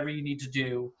doing whatever you need to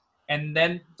do. And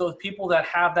then those people that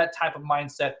have that type of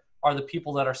mindset are the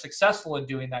people that are successful in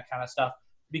doing that kind of stuff,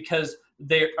 because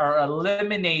they are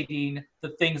eliminating the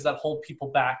things that hold people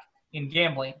back in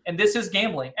gambling. And this is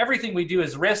gambling. Everything we do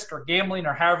is risk or gambling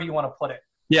or however you want to put it.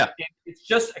 Yeah. It's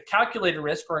just a calculated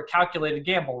risk or a calculated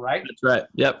gamble, right? That's right.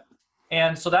 Yep.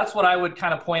 And so that's what I would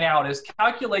kind of point out is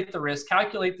calculate the risk,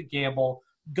 calculate the gamble,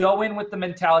 go in with the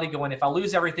mentality going, if I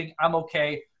lose everything, I'm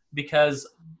okay, because,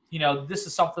 this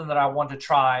is something that I want to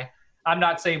try. I'm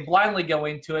not saying blindly go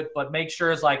into it, but make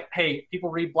sure it's like, hey, people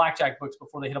read blackjack books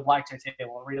before they hit a blackjack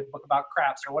table, or read a book about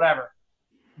craps or whatever.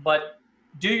 But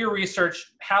do your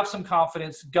research, have some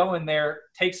confidence, go in there,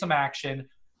 take some action.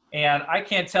 And I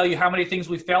can't tell you how many things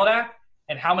we've failed at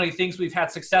and how many things we've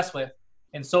had success with.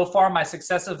 And so far, my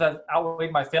successes have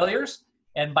outweighed my failures.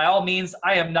 And by all means,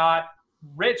 I am not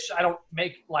rich. I don't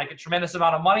make like a tremendous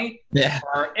amount of money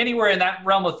or anywhere in that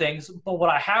realm of things. But what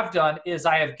I have done is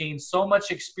I have gained so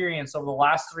much experience over the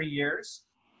last 3 years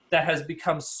that has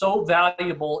become so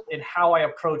valuable in how I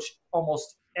approach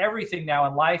almost everything now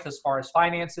in life, as far as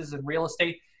finances and real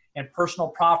estate and personal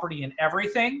property and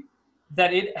everything,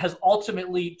 that it has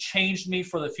ultimately changed me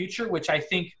for the future, which I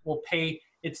think will pay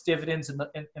its dividends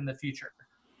in the future.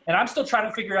 And I'm still trying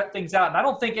to figure out things out. And I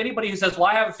don't think anybody who says, well,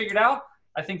 I haven't figured out,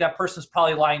 I think that person's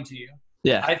probably lying to you.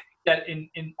 Yeah. I think that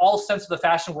in all sense of the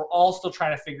fashion, we're all still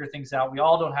trying to figure things out. We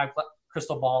all don't have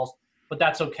crystal balls, but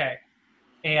that's okay.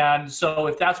 And so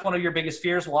if that's one of your biggest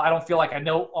fears, well, I don't feel like I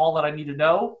know all that I need to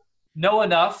know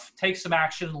enough, take some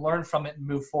action, learn from it, and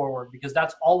move forward, because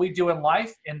that's all we do in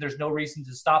life, and there's no reason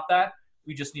to stop that.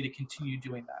 We just need to continue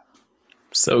doing that.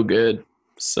 So good.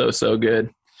 So good.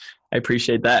 I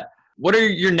appreciate that. What are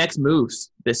your next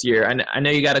moves this year? I know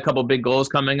you got a couple big goals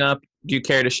coming up. Do you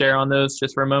care to share on those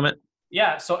just for a moment?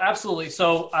 Yeah, so absolutely.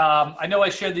 So I know I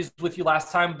shared these with you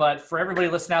last time, but for everybody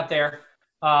listening out there,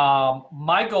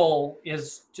 my goal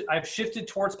is I've shifted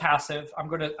towards passive. I'm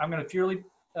gonna purely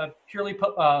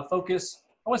focus.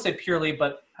 I won't say purely,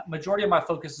 but majority of my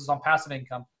focus is on passive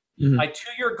income. Mm-hmm. My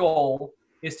 2-year goal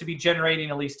is to be generating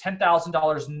at least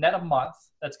 $10,000 net a month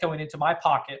that's going into my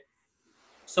pocket,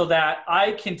 so that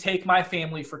I can take my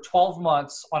family for 12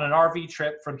 months on an RV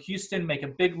trip from Houston, make a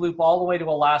big loop all the way to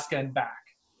Alaska and back.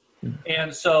 Mm-hmm.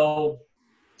 And so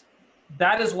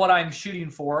that is what I'm shooting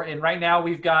for. And right now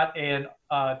we've got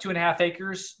 2.5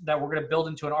 acres that we're going to build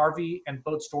into an RV and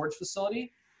boat storage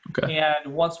facility. Okay.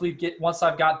 And once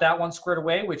I've got that one squared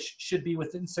away, which should be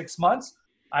within 6 months,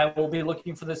 I will be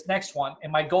looking for this next one.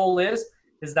 And my goal is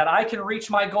that I can reach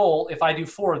my goal if I do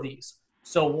 4 of these.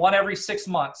 So 1 every 6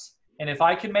 months. And if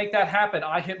I can make that happen,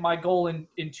 I hit my goal in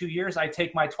 2 years. I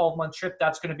take my 12-month trip.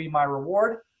 That's going to be my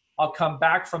reward. I'll come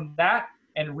back from that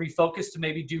and refocus to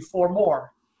maybe do 4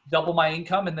 more, double my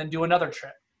income, and then do another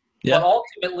trip. Yeah. But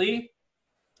ultimately,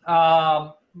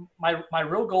 my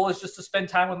real goal is just to spend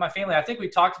time with my family. I think we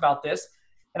talked about this,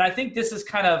 and I think this is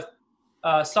kind of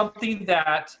something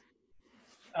that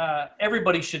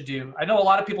everybody should do. I know a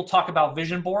lot of people talk about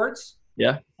vision boards.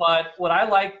 Yeah. But what I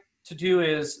like to do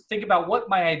is think about what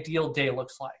my ideal day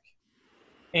looks like.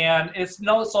 And it's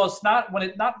not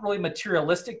really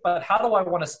materialistic, but how do I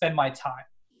want to spend my time?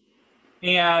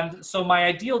 And so my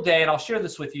ideal day, and I'll share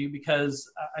this with you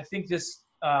because I think this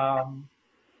kind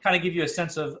of give you a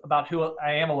sense of about who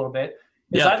I am a little bit,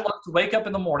 is I'd love to wake up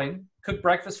in the morning, cook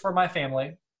breakfast for my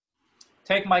family,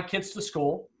 take my kids to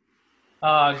school,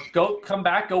 come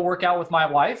back, go work out with my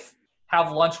wife,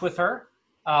 have lunch with her,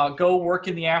 go work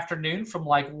in the afternoon from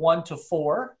like 1 to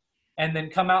 4, and then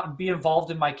come out and be involved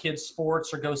in my kids'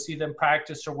 sports or go see them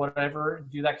practice or whatever,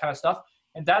 do that kind of stuff.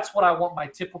 And that's what I want my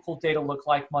typical day to look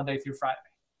like Monday through Friday.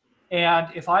 And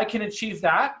if I can achieve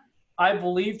that, I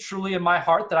believe truly in my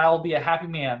heart that I will be a happy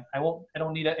man. I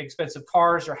don't need expensive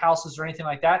cars or houses or anything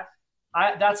like that.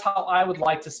 That's how I would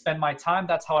like to spend my time.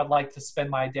 That's how I'd like to spend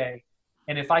my day.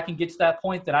 And if I can get to that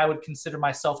point, then I would consider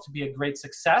myself to be a great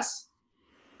success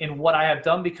in what I have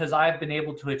done because I have been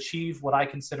able to achieve what I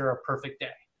consider a perfect day.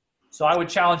 So I would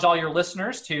challenge all your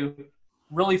listeners to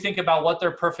really think about what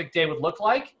their perfect day would look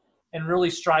like and really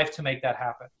strive to make that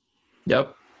happen.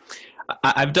 Yep.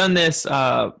 I've done this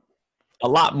a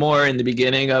lot more in the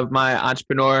beginning of my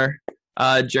entrepreneur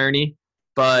journey,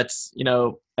 but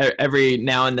every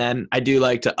now and then I do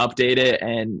like to update it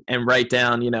and write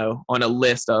down, on a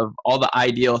list of all the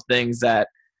ideal things that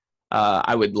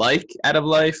I would like out of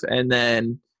life, and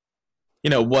then,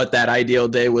 what that ideal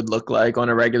day would look like on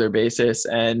a regular basis.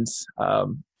 And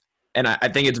I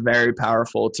think it's very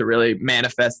powerful to really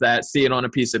manifest that, see it on a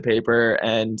piece of paper,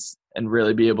 and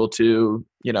really be able to,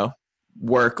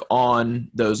 work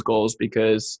on those goals,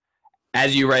 because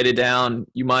as you write it down,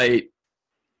 you might,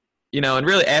 and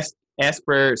really ask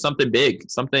for something big,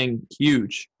 something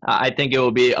huge. I think it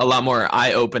will be a lot more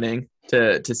eye-opening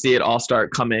to see it all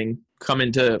start come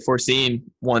into foreseen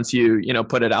once you,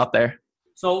 put it out there.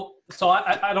 So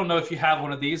I don't know if you have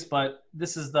one of these, but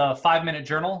this is the 5-minute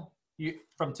journal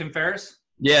from Tim Ferriss.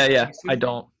 Yeah, I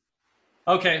don't.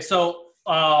 Okay, so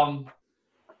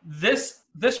this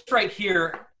right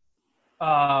here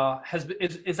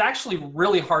is actually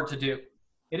really hard to do.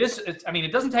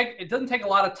 It doesn't take a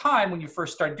lot of time when you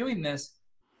first start doing this,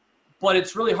 but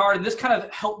it's really hard. And this kind of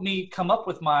helped me come up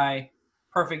with my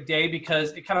perfect day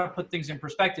because it kind of put things in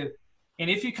perspective. And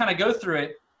if you kind of go through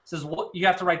it, says what you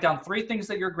have to write down 3 things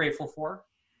that you're grateful for.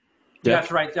 You have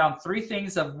to write down 3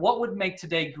 things of what would make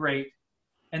today great,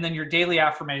 and then your daily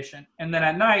affirmation. And then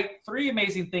at night, 3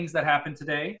 amazing things that happened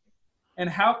today, and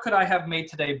how could I have made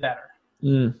today better?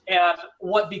 And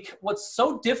what's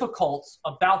so difficult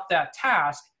about that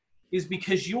task is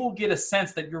because you will get a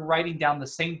sense that you're writing down the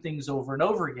same things over and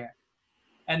over again.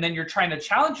 And then you're trying to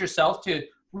challenge yourself to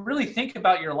really think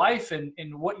about your life and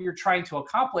what you're trying to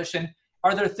accomplish. And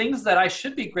are there things that I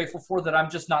should be grateful for that I'm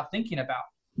just not thinking about?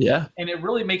 Yeah. And it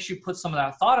really makes you put some of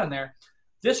that thought in there.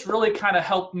 This really kind of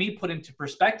helped me put into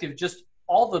perspective just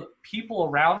all the people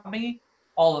around me,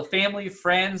 all the family,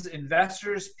 friends,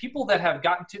 investors, people that have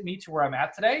gotten to me to where I'm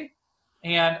at today.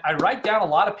 And I write down a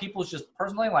lot of people's just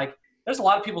personally, like there's a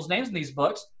lot of people's names in these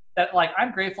books that like,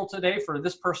 I'm grateful today for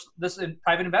this person, this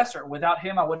private investor. Without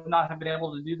him, I would not have been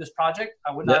able to do this project.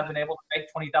 I would not have been able to make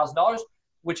 $20,000,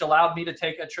 which allowed me to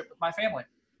take a trip with my family.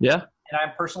 Yeah. And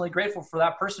I'm personally grateful for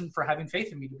that person for having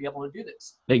faith in me to be able to do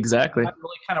this. Exactly. I've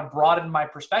really kind of broadened my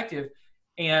perspective.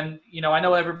 And, I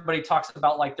know everybody talks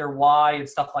about like their why and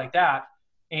stuff like that.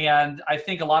 And I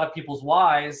think a lot of people's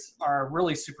whys are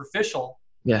really superficial.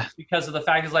 Yeah. Because of the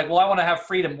fact is like, well, I want to have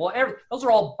freedom. Well, those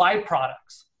are all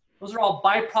byproducts. Those are all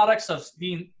byproducts of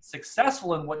being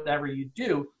successful in whatever you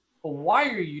do. But why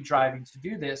are you driving to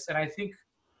do this? And I think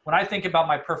when I think about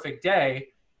my perfect day,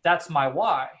 that's my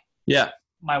why. Yeah.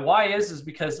 My why is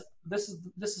because this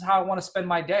is how I want to spend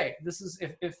my day. This is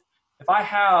if I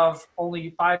have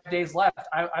only 5 days left,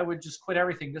 I would just quit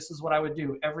everything. This is what I would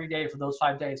do every day for those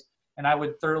 5 days. And I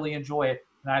would thoroughly enjoy it,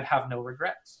 and I'd have no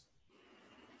regrets.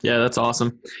 Yeah, that's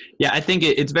awesome. Yeah, I think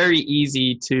it's very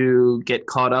easy to get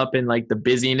caught up in like the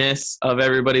busyness of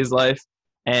everybody's life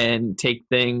and take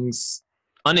things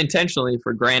unintentionally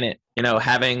for granted,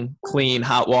 having clean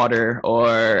hot water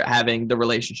or having the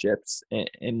relationships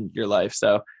in your life.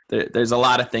 So there's a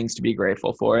lot of things to be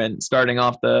grateful for, and starting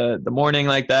off the morning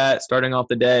like that, starting off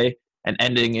the day and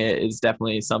ending it is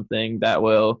definitely something that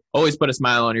will always put a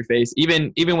smile on your face.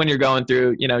 Even when you're going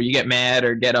through, you get mad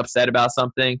or get upset about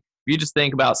something, if you just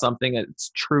think about something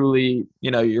that's truly,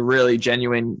 you're really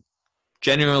genuinely,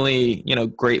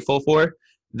 grateful for,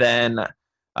 then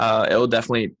it will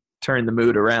definitely turn the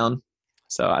mood around.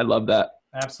 So I love that.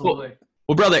 Absolutely.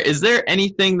 Well, brother, is there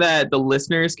anything that the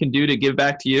listeners can do to give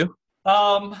back to you?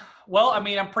 Well, I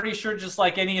mean, I'm pretty sure just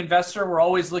like any investor, we're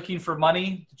always looking for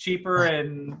money, cheaper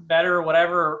and better or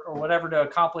whatever to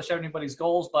accomplish anybody's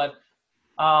goals. But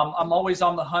I'm always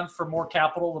on the hunt for more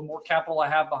capital. The more capital I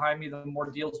have behind me, the more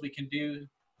deals we can do,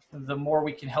 the more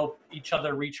we can help each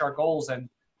other reach our goals. And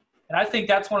I think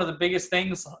that's one of the biggest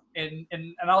things. And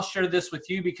I'll share this with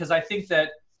you because I think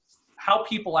that how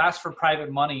people ask for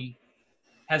private money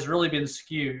has really been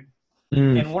skewed.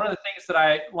 And one of the things that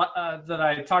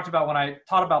I talked about when I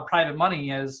taught about private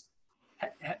money is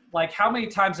like, how many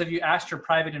times have you asked your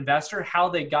private investor how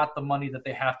they got the money that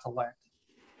they have to lend?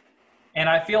 And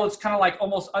I feel it's kind of like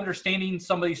almost understanding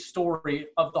somebody's story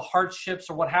of the hardships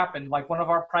or what happened. Like one of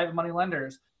our private money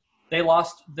lenders, they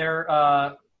lost their,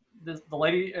 the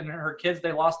lady and her kids,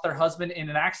 they lost their husband in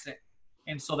an accident.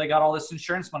 And so they got all this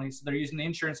insurance money. So they're using the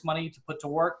insurance money to put to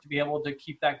work to be able to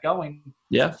keep that going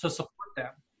to support them.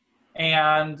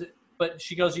 But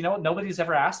she goes, nobody's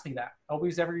ever asked me that.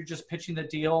 Nobody's ever just pitching the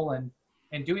deal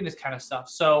and doing this kind of stuff.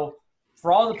 So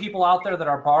for all the people out there that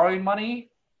are borrowing money,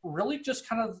 really just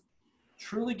kind of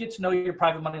truly get to know your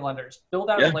private money lenders, build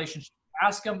that relationship,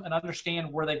 ask them and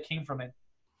understand where they came from it.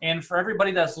 And for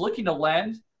everybody that's looking to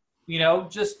lend, you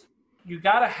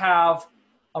got to have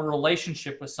a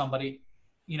relationship with somebody.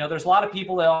 There's a lot of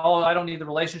people that, I don't need the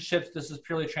relationships. This is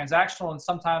purely transactional. And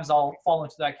sometimes I'll fall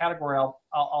into that category.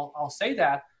 I'll say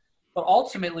that, but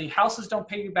ultimately houses don't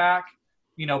pay you back.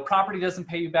 Property doesn't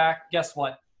pay you back. Guess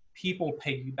what? People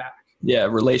pay you back. Yeah.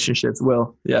 Relationships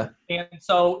will. Yeah. And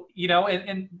so,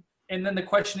 and then the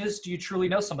question is, do you truly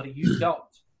know somebody? You don't.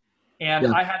 And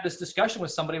I had this discussion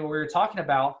with somebody where we were talking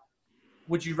about,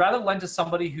 would you rather lend to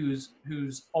somebody who's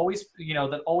always,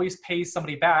 that always pays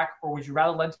somebody back, or would you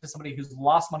rather lend to somebody who's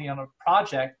lost money on a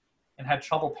project and had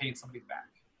trouble paying somebody back?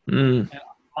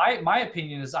 And my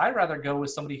opinion is I'd rather go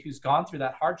with somebody who's gone through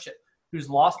that hardship, who's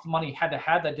lost money, had to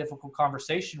have that difficult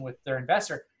conversation with their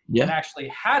investor, and actually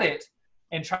had it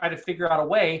and try to figure out a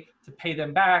way to pay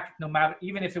them back, no matter,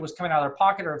 even if it was coming out of their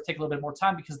pocket or take a little bit more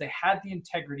time, because they had the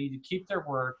integrity to keep their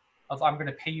word of, I'm going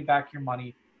to pay you back your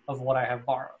money of what I have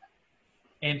borrowed.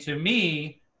 And to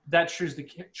me, that shows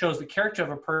the character of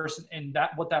a person and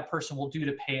what that person will do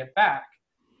to pay it back.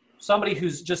 Somebody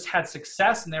who's just had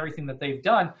success in everything that they've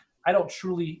done, I don't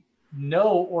truly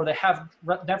know, or they have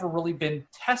never really been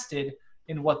tested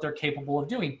in what they're capable of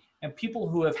doing. And people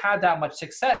who have had that much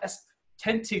success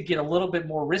tend to get a little bit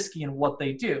more risky in what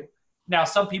they do. Now,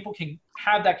 some people can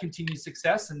have that continued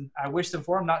success, and I wish them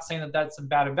for them. I'm not saying that that's a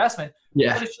bad investment,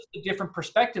 but it's just a different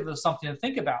perspective of something to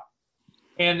think about.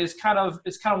 And it's kind of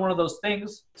one of those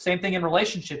things. Same thing in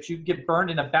relationships. You get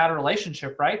burned in a bad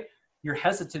relationship, right? You're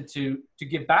hesitant to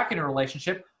give back in a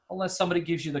relationship unless somebody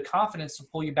gives you the confidence to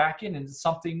pull you back in into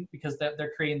something, because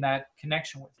they're creating that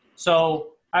connection with you. So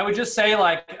I would just say,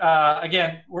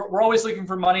 again, we're always looking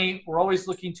for money. We're always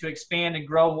looking to expand and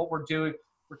grow what we're doing.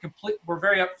 We're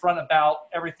very upfront about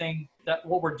everything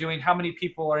what we're doing, how many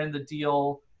people are in the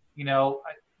deal. I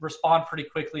respond pretty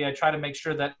quickly. I try to make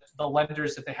sure that the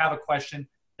lenders, if they have a question,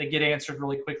 they get answered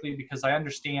really quickly, because I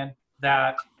understand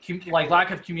that lack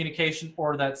of communication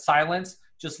or that silence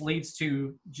just leads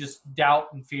to just doubt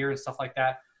and fear and stuff like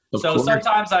that. So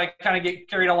sometimes I kind of get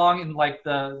carried along in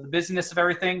the busyness of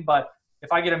everything, but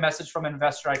if I get a message from an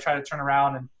investor, I try to turn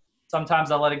around, and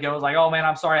sometimes I let it go. It's like, oh man,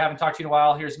 I'm sorry, I haven't talked to you in a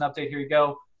while. Here's an update. Here you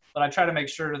go. But I try to make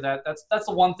sure that that's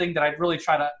the one thing that I really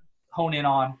try to hone in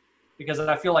on, because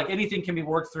I feel like anything can be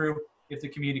worked through if the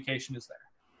communication is there.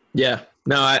 Yeah,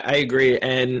 no, I agree.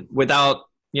 And without,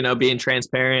 being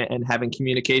transparent and having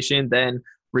communication, then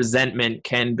resentment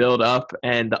can build up,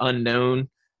 and the unknown,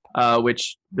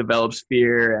 which develops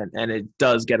fear, and it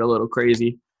does get a little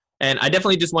crazy. And I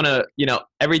definitely just want to,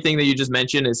 everything that you just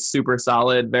mentioned is super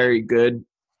solid, very good.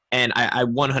 And I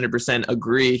 100%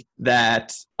 agree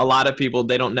that a lot of people,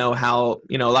 they don't know how,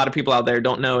 a lot of people out there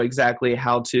don't know exactly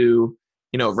how to,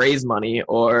 raise money,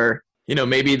 or,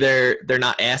 maybe they're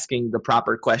not asking the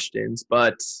proper questions.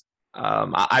 But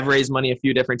I've raised money a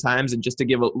few different times, and just to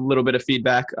give a little bit of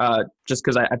feedback, just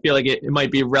because I feel like it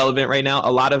might be relevant right now.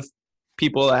 A lot of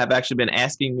people have actually been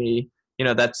asking me,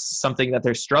 that's something that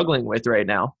they're struggling with right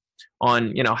now,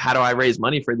 on, how do I raise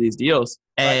money for these deals?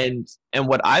 And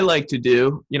what I like to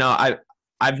do,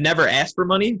 I've never asked for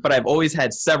money, but I've always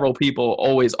had several people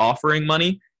always offering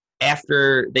money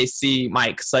after they see my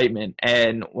excitement.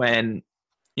 And when,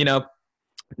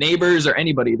 neighbors or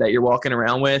anybody that you're walking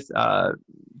around with,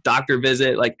 doctor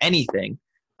visit, like anything,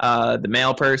 the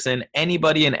mail person,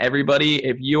 anybody and everybody,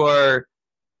 if you are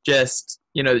just,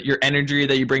 your energy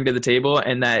that you bring to the table,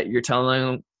 and that you're telling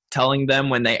them, telling them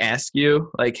when they ask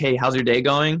you, like, hey, how's your day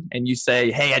going? And you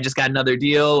say, hey, I just got another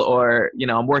deal, or,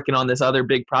 I'm working on this other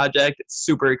big project. It's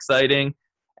super exciting.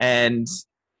 And,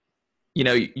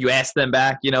 you ask them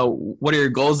back, what are your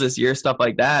goals this year? Stuff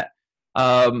like that.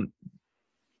 A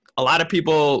lot of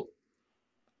people,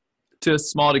 to a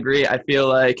small degree, I feel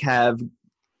like have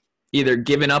either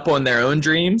given up on their own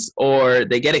dreams, or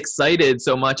they get excited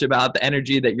so much about the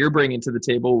energy that you're bringing to the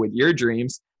table with your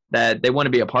dreams that they want to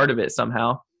be a part of it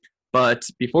somehow. But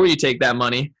before you take that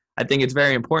money, I think it's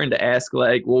very important to ask,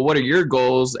 like, well, what are your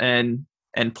goals and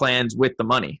plans with the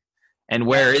money? And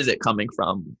where is it coming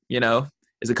from?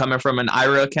 Is it coming from an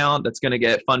IRA account that's going to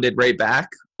get funded right back?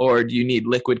 Or do you need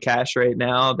liquid cash right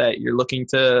now that you're looking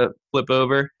to flip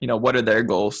over? What are their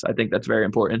goals? I think that's very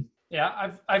important.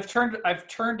 Yeah, I've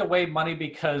turned away money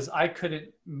because I couldn't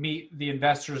meet the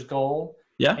investor's goal.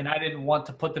 Yeah. And I didn't want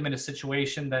to put them in a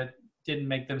situation that didn't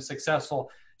make them successful.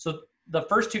 So the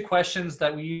first two questions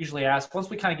that we usually ask, once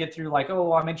we kind of get through like,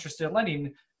 oh, I'm interested in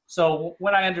lending. So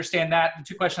when I understand that, the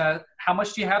two questions are, how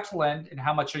much do you have to lend and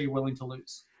how much are you willing to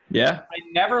lose? Yeah. I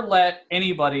never let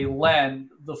anybody lend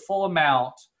the full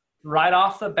amount right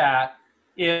off the bat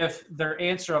if their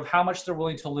answer of how much they're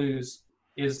willing to lose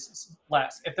is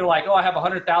less. If they're like, oh, I have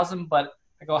 100,000, but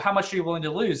I go, how much are you willing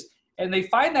to lose? And they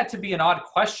find that to be an odd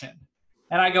question.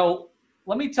 And I go,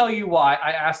 let me tell you why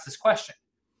I asked this question.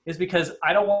 Is because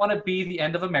I don't want to be the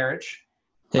end of a marriage.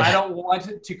 Yeah. I don't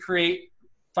want to create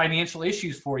financial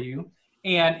issues for you.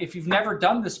 And if you've never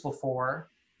done this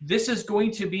before, this is going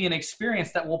to be an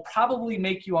experience that will probably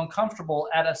make you uncomfortable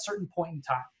at a certain point in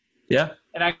time. Yeah.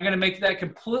 And I'm going to make that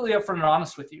completely upfront and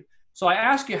honest with you. So I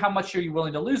ask you, how much are you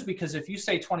willing to lose? Because if you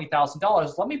say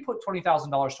 $20,000, let me put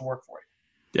 $20,000 to work for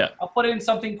you. Yeah. I'll put it in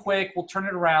something quick. We'll turn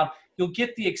it around. You'll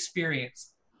get the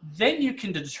experience. Then you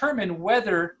can determine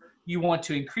whether you want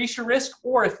to increase your risk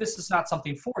or if this is not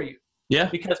something for you. Yeah.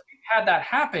 Because we've had that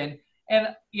happen.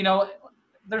 And,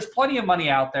 there's plenty of money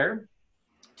out there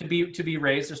to be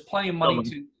raised. There's plenty of money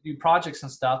to do projects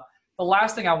and stuff. The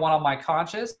last thing I want on my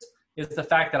conscience is the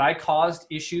fact that I caused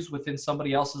issues within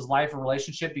somebody else's life or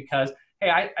relationship because,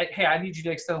 hey, I need you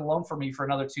to extend a loan for me for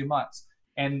another 2 months.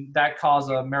 And that caused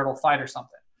a marital fight or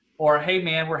something. Or, hey,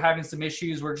 man, we're having some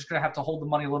issues. We're just going to have to hold the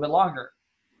money a little bit longer.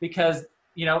 Because,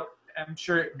 I'm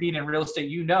sure being in real estate,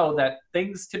 that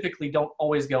things typically don't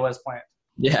always go as planned.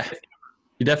 Yeah.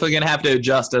 You're definitely going to have to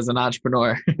adjust as an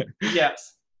entrepreneur.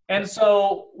 Yes. And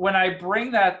so when I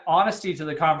bring that honesty to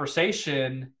the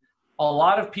conversation, a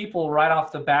lot of people right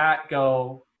off the bat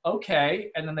go,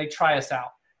 okay, and then they try us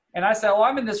out. And I say, oh,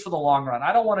 I'm in this for the long run.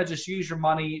 I don't want to just use your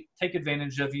money, take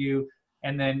advantage of you,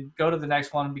 and then go to the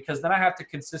next one because then I have to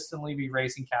consistently be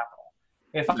raising capital.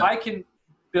 If I can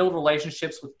build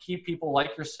relationships with key people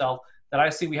like yourself that I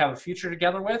see we have a future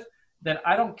together with, then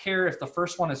I don't care if the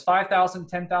first one is 5,000,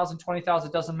 10,000, 20,000,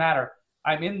 it doesn't matter.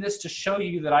 I'm in this to show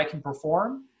you that I can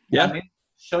perform. Yeah. I'm in to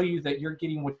show you that you're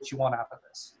getting what you want out of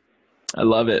this. I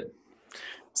love it.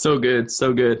 So good.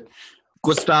 So good.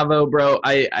 Gustavo, bro,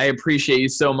 I appreciate you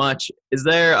so much. Is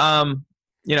there,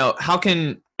 how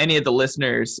can any of the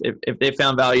listeners, if they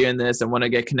found value in this and want to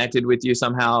get connected with you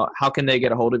somehow, how can they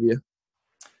get a hold of you?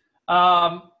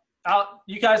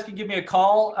 You guys can give me a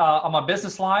call on my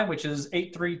business line, which is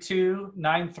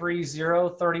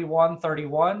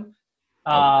 832-930-3131.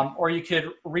 Or you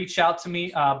could reach out to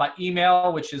me by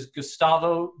email, which is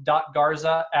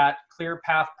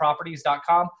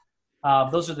gustavo.garza@clearpathproperties.com.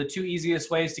 Those are the two easiest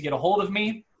ways to get a hold of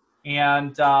me.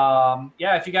 And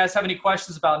if you guys have any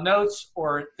questions about notes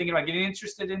or thinking about getting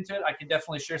interested into it, I can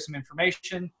definitely share some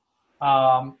information,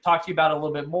 talk to you about it a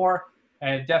little bit more,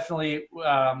 and definitely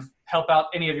help out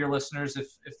any of your listeners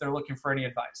if they're looking for any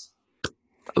advice.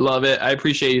 I love it. I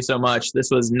appreciate you so much.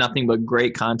 This was nothing but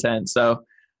great content. So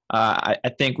I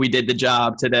think we did the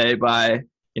job today by,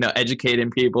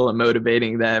 educating people and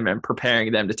motivating them and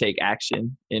preparing them to take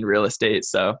action in real estate.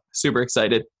 So super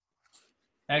excited.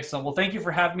 Excellent. Well, thank you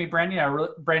for having me, Brandon. I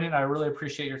really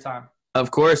appreciate your time.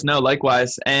 Of course. No,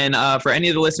 likewise. And for any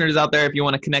of the listeners out there, if you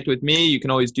want to connect with me, you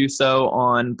can always do so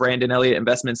on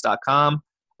BrandonElliottInvestments.com.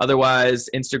 Otherwise,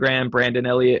 Instagram, Brandon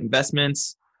Elliott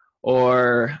Investments,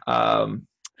 or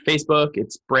Facebook.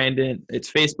 It's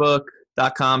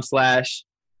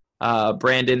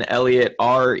facebook.com/Brandon Elliott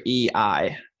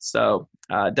REI. So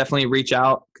definitely reach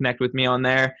out, connect with me on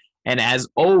there. And as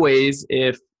always,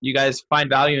 if you guys find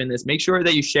value in this, make sure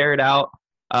that you share it out,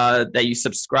 that you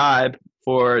subscribe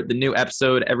for the new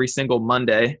episode every single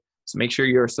Monday. So make sure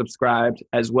you're subscribed,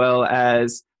 as well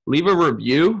as leave a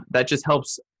review. That just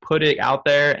helps put it out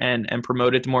there and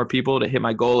promote it to more people to hit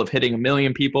my goal of hitting 1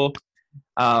 million people,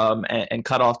 and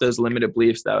cut off those limited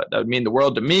beliefs. That would mean the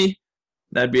world to me.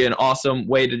 That'd be an awesome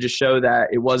way to just show that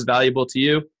it was valuable to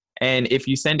you. And if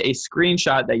you send a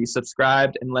screenshot that you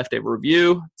subscribed and left a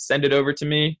review, send it over to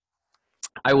me.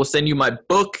 I will send you my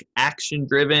book, Action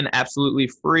Driven, absolutely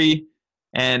free.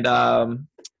 And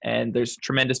there's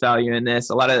tremendous value in this.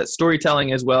 A lot of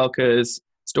storytelling as well, because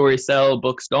stories sell,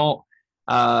 books don't.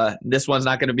 This one's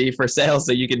not going to be for sale,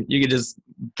 so you can just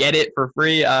get it for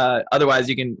free. Otherwise,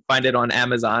 you can find it on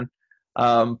Amazon.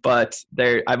 But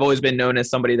I've always been known as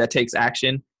somebody that takes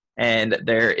action, and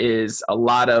there is a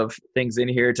lot of things in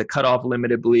here to cut off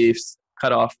limited beliefs,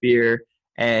 cut off fear,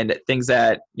 and things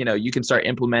that you can start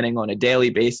implementing on a daily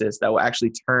basis that will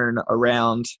actually turn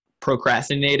around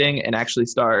procrastinating and actually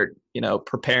start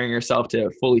preparing yourself to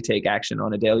fully take action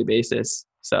on a daily basis.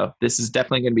 So this is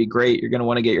definitely going to be great. You're going to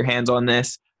want to get your hands on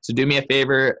this. So do me a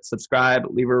favor, subscribe,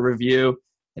 leave a review,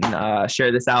 and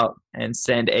share this out and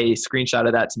send a screenshot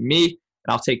of that to me, and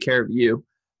I'll take care of you.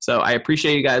 So I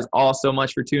appreciate you guys all so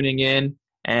much for tuning in.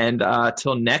 And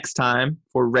till next time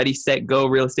for Ready, Set, Go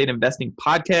Real Estate Investing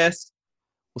Podcast.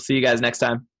 We'll see you guys next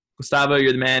time. Gustavo,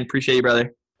 you're the man. Appreciate you,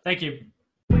 brother. Thank you.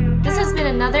 This has been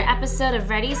another episode of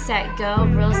Ready, Set, Go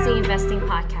Real Estate Investing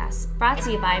Podcast, brought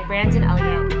to you by Brandon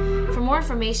Elliott. For more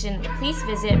information, please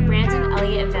visit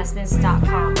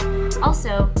BrandonElliottInvestments.com.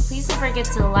 Also, please don't forget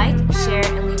to like, share,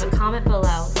 and leave a comment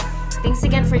below. Thanks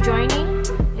again for joining.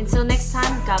 Until next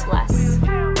time, God bless.